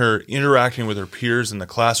seeing her interacting with her peers in the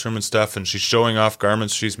classroom and stuff, and she's showing off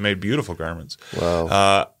garments. She's made beautiful garments.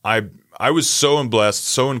 Wow. I was so blessed,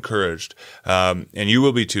 so encouraged, and you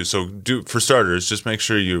will be too. So for starters, just make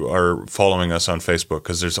sure you are following us on Facebook,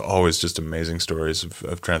 because there's always just amazing stories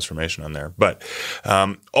of transformation on there. But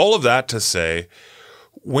all of that to say,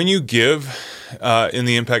 when you give in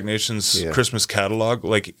the Impact Nations Christmas catalog,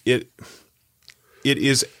 like it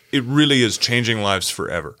really is changing lives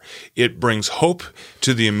forever. It brings hope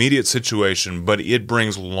to the immediate situation, but it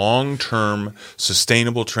brings long-term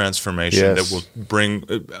sustainable transformation that will bring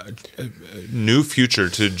a new future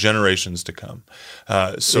to generations to come.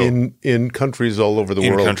 So in countries all over the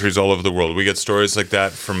world. In countries all over the world. We get stories like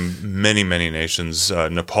that from many, many nations.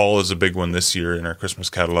 Nepal is a big one this year in our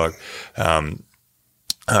Christmas catalog.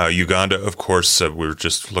 Uganda, of course, we were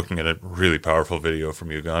just looking at a really powerful video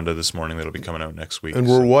from Uganda this morning that'll be coming out next week. And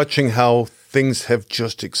we're watching how things have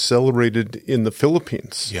just accelerated in the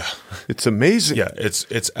Philippines. Yeah. It's amazing. Yeah,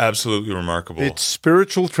 it's absolutely remarkable. It's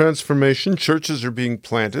spiritual transformation. Churches are being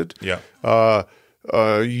planted. Yeah.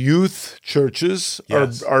 Youth churches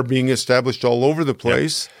are being established all over the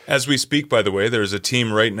place. Yeah. As we speak, by the way, there's a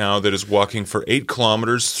team right now that is walking for 8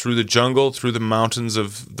 kilometers through the jungle, through the mountains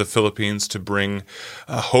of the Philippines to bring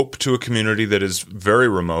hope to a community that is very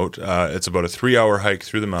remote. It's about a 3-hour hike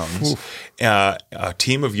through the mountains. A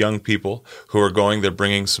team of young people who are going, they're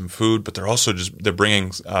bringing some food, but they're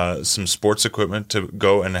bringing some sports equipment to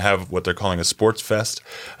go and have what they're calling a sports fest.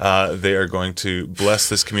 They are going to bless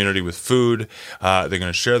this community with food. They're going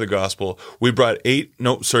to share the gospel. We brought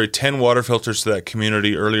 10 water filters to that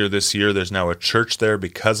community earlier this year. There's now a church there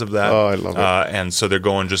because of that. Oh, I love it. And so they're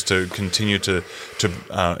going just to continue to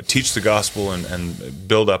teach the gospel and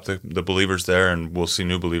build up the believers there, and we'll see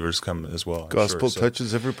new believers come as well. Gospel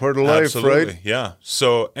touches every part of life, absolutely, right? Yeah.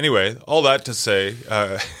 So anyway, all that to say,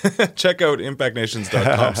 check out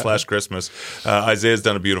impactnations.com/Christmas. Isaiah's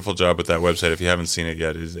done a beautiful job with that website. If you haven't seen it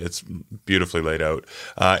yet, it's beautifully laid out.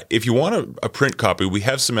 If you want a print copy, we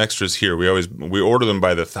have some extras here. We order them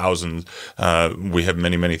by the thousands. We have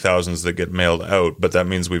many thousands that get mailed out, but that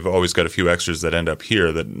means we've always got a few extras that end up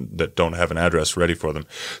here that don't have an address ready for them.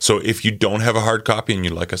 So if you don't have a hard copy and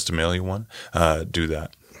you'd like us to mail you one, do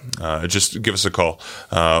that. Just give us a call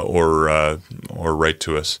or write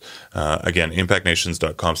to us. Again,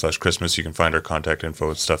 impactnations.com/Christmas. You can find our contact info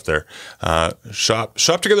and stuff there. Shop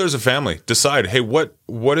together as a family. Decide, hey, what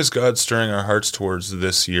is God stirring our hearts towards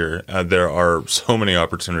this year? There are so many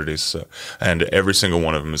opportunities, and every single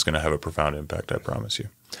one of them is going to have a profound impact, I promise you.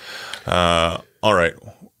 All right,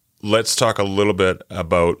 let's talk a little bit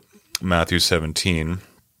about Matthew 17.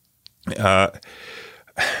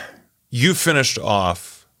 You finished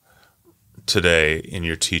off today in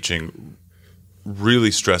your teaching really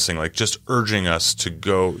stressing, like just urging us to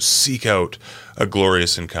go seek out a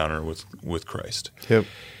glorious encounter with Christ. Yep.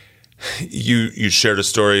 You shared a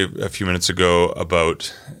story a few minutes ago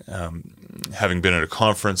about having been at a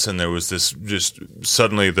conference, and there was this just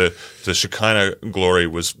suddenly the Shekinah glory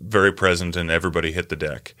was very present and everybody hit the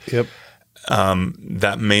deck. Yep.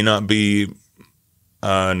 That may not be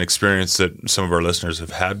an experience that some of our listeners have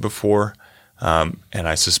had before. And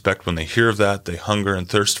I suspect when they hear of that, they hunger and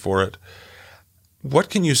thirst for it. What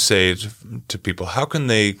can you say to people? How can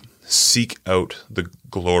they seek out the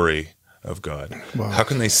glory of God? Wow. How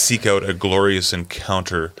can they seek out a glorious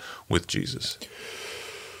encounter with Jesus?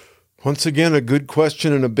 Once again, a good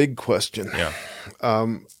question and a big question. Yeah.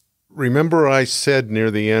 Remember I said near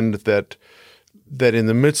the end that in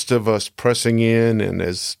the midst of us pressing in, and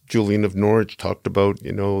as Julian of Norwich talked about,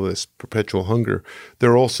 this perpetual hunger,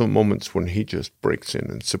 there are also moments when he just breaks in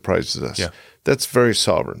and surprises us. Yeah. That's very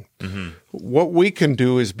sovereign. Mm-hmm. What we can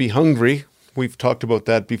do is be hungry. We've talked about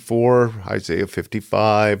that before, Isaiah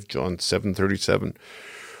 55, John 7:37.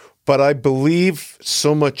 But I believe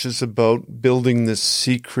so much is about building this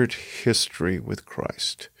secret history with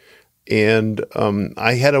Christ. And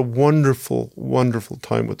I had a wonderful, wonderful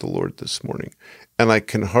time with the Lord this morning. And I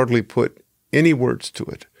can hardly put any words to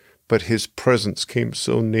it, but his presence came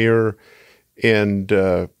so near. And,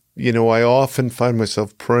 I often find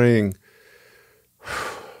myself praying,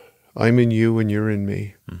 I'm in you and you're in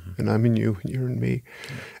me, mm-hmm. and I'm in you and you're in me.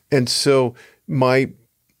 Yeah. And so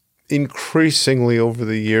increasingly over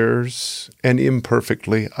the years, and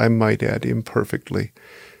imperfectly, I might add imperfectly,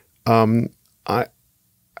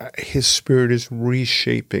 his Spirit is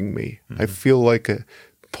reshaping me. Mm-hmm. I feel like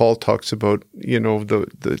Paul talks about,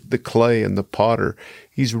 the clay and the potter.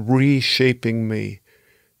 He's reshaping me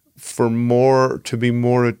to be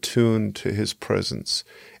more attuned to his presence.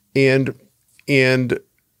 And in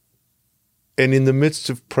the midst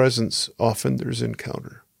of presence, often there's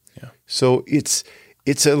encounter. Yeah. So it's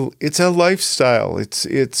a lifestyle.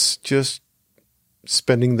 It's just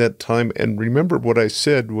spending that time. And remember what I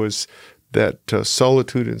said was that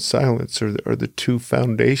solitude and silence are the two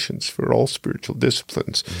foundations for all spiritual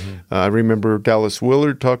disciplines. Mm-hmm. I remember Dallas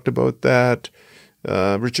Willard talked about that.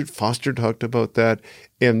 Richard Foster talked about that.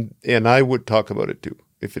 And I would talk about it too,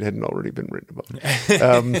 if it hadn't already been written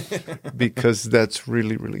about. Because that's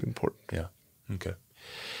really, really important. Yeah. Okay.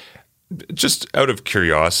 Just out of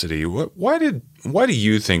curiosity, why do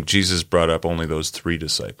you think Jesus brought up only those 3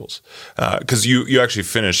 disciples? Because you actually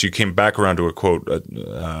finished, you came back around to a quote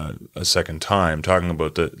a second time, talking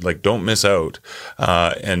about don't miss out,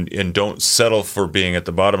 and don't settle for being at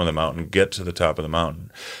the bottom of the mountain. Get to the top of the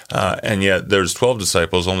mountain. And yet there's 12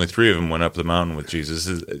 disciples, only 3 of them went up the mountain with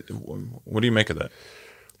Jesus. What do you make of that?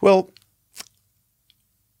 Well,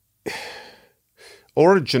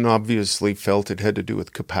 Origen obviously felt it had to do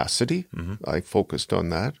with capacity. Mm-hmm. I focused on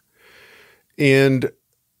that. And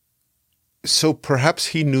so perhaps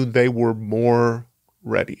he knew they were more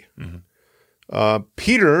ready. Mm-hmm.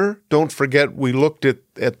 Peter, don't forget, we looked at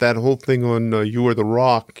that whole thing on You Are the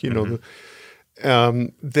Rock, mm-hmm.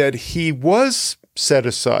 That he was set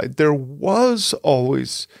aside. There was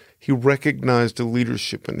always, he recognized a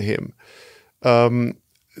leadership in him.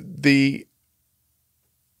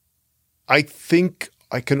 I think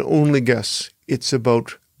I can only guess it's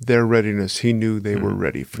about their readiness. He knew they were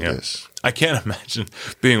ready for this. I can't imagine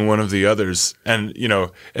being one of the others. And,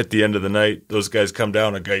 at the end of the night, those guys come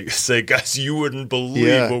down and say, guys, you wouldn't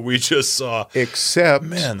believe what we just saw. Except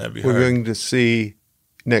Man, that'd be we're hard. going to see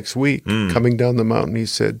next week, coming down the mountain, he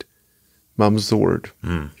said, Mom's the word.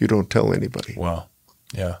 You don't tell anybody. Wow.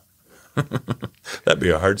 Yeah. That'd be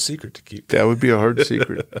a hard secret to keep. That would be a hard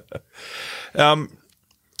secret.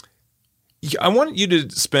 I want you to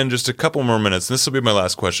spend just a couple more minutes, and this will be my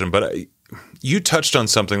last question, but you touched on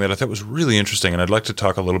something that I thought was really interesting, and I'd like to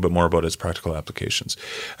talk a little bit more about its practical applications.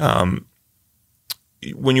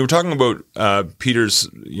 When you were talking about Peter's,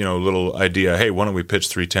 little idea, hey, why don't we pitch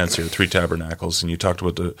 3 tents here, 3 tabernacles, and you talked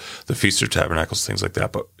about the Feast of Tabernacles, things like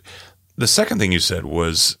that. But the second thing you said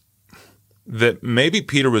was that maybe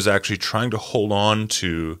Peter was actually trying to hold on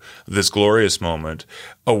to this glorious moment,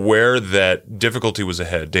 aware that difficulty was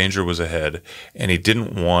ahead, danger was ahead, and he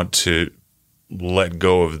didn't want to let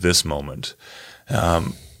go of this moment.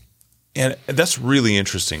 And that's really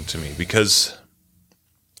interesting to me because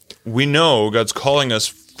we know God's calling us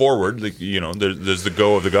forward. There's the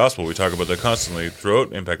go of the gospel. We talk about that constantly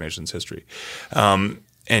throughout Impact Nation's history.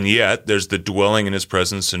 And yet there's the dwelling in his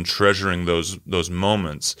presence and treasuring those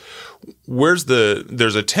moments. There's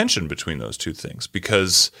a tension between those two things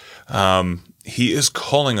because he is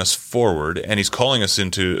calling us forward, and he's calling us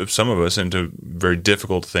some of us into very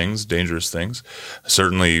difficult things, dangerous things.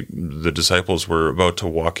 Certainly the disciples were about to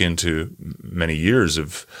walk into many years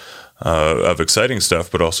of exciting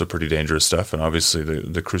stuff, but also pretty dangerous stuff. And obviously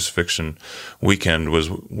the crucifixion weekend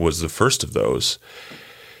was the first of those.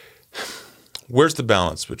 Where's the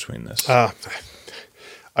balance between this? I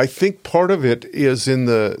think part of it is in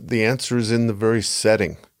the answer is in the very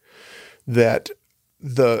setting that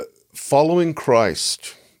the following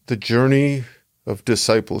Christ, the journey of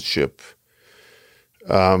discipleship,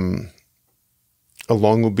 along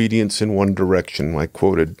obedience in one direction. I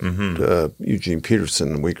quoted Eugene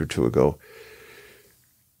Peterson a week or two ago.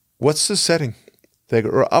 What's the setting? They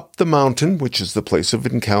go up the mountain, which is the place of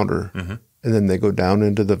encounter, and then they go down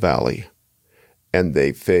into the valley. And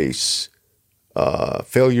they face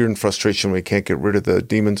failure and frustration. We can't get rid of the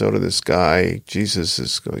demons out of this guy. Jesus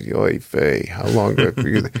is going, oy vey, how long do I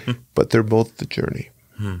forgive you? But they're both the journey.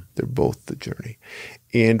 They're both the journey.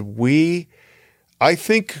 And I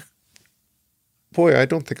think, I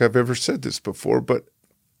don't think I've ever said this before, but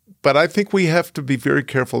I think we have to be very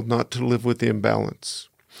careful not to live with the imbalance.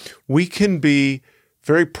 We can be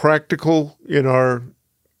very practical in our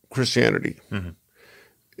Christianity.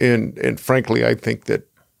 And frankly, I think that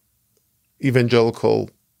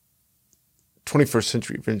 21st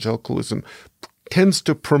century evangelicalism tends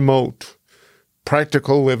to promote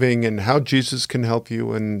practical living and how Jesus can help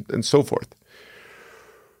you and so forth.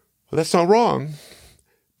 Well, that's not wrong,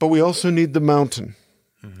 but we also need the mountain.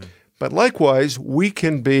 But likewise, we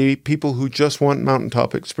can be people who just want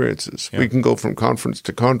mountaintop experiences. Yeah. We can go from conference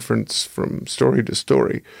to conference, from story to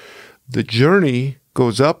story. The journey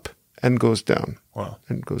goes up and goes down. Wow.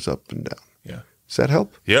 And goes up and down. Yeah. Does that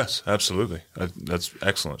help? Yes, absolutely. That's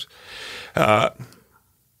excellent. I'm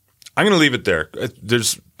going to leave it there.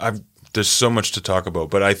 There's so much to talk about,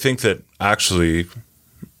 but I think that actually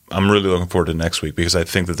I'm really looking forward to next week because I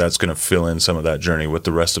think that that's going to fill in some of that journey, what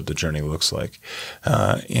the rest of the journey looks like.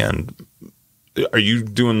 And are you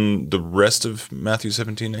doing the rest of Matthew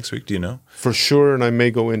 17 next week? Do you know? For sure, and I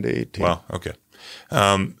may go into 18. Wow, okay.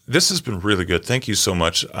 This has been really good. Thank you so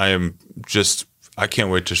much. I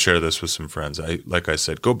can't wait to share this with some friends. Like I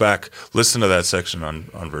said, go back, listen to that section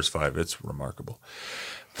on verse 5. It's remarkable.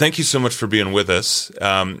 Thank you so much for being with us.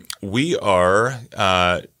 We are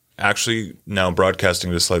actually now broadcasting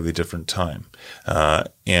at a slightly different time.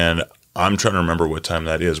 And I'm trying to remember what time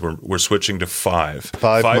that is. We're switching to 5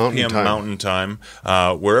 p.m. Mountain Time.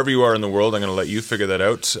 Wherever you are in the world, I'm going to let you figure that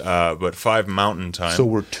out. But 5 Mountain Time. So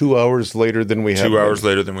we're 2 hours later than we have been. 2 hours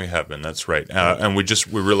later than we have been. That's right. And we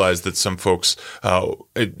realized that some folks,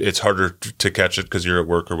 it's harder to catch it because you're at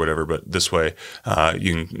work or whatever. But this way,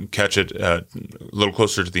 you can catch it a little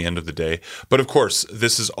closer to the end of the day. But of course,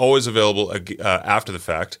 this is always available after the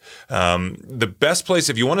fact. The best place,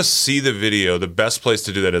 if you want to see the video, the best place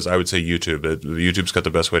to do that is, I would say, YouTube. YouTube's got the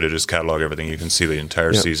best way to just catalog everything. You can see the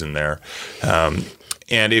entire season there.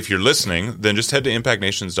 And if you're listening, then just head to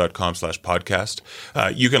impactnations.com/podcast.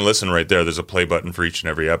 You can listen right there. There's a play button for each and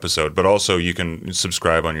every episode, but also you can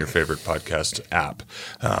subscribe on your favorite podcast app.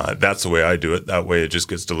 That's the way I do it. That way it just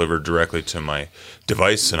gets delivered directly to my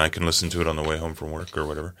device and I can listen to it on the way home from work or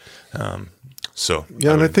whatever. And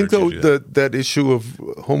I think that issue of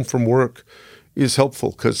home from work is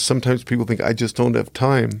helpful because sometimes people think, I just don't have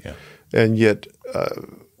time. Yeah. And yet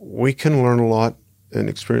we can learn a lot and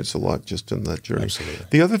experience a lot just in that journey. Absolutely.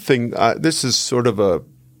 The other thing, this is sort of a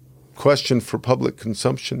question for public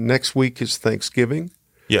consumption. Next week is Thanksgiving.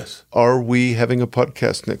 Yes. Are we having a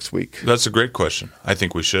podcast next week? That's a great question. I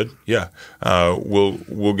think we should. Yeah.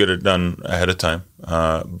 We'll get it done ahead of time.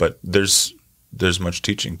 But there's much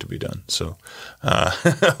teaching to be done. So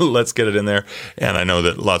let's get it in there. And I know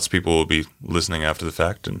that lots of people will be listening after the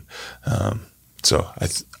fact. And so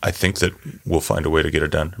I think that we'll find a way to get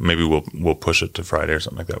it done. Maybe we'll push it to Friday or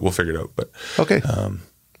something like that. We'll figure it out. But okay.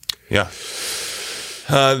 Yeah.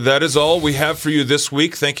 That is all we have for you this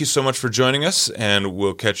week. Thank you so much for joining us, and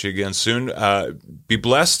we'll catch you again soon. Be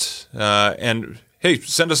blessed, and hey,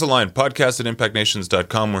 send us a line,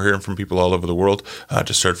 podcast@impactnations.com. We're hearing from people all over the world.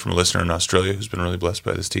 Just heard from a listener in Australia who's been really blessed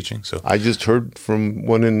by this teaching. So I just heard from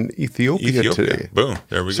one in Ethiopia today. Boom,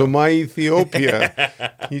 there we go. So my Ethiopia,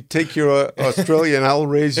 you take your Australia and I'll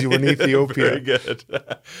raise you in Ethiopia. Very good.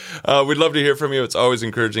 We'd love to hear from you. It's always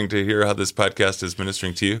encouraging to hear how this podcast is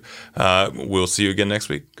ministering to you. We'll see you again next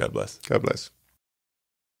week. God bless. God bless.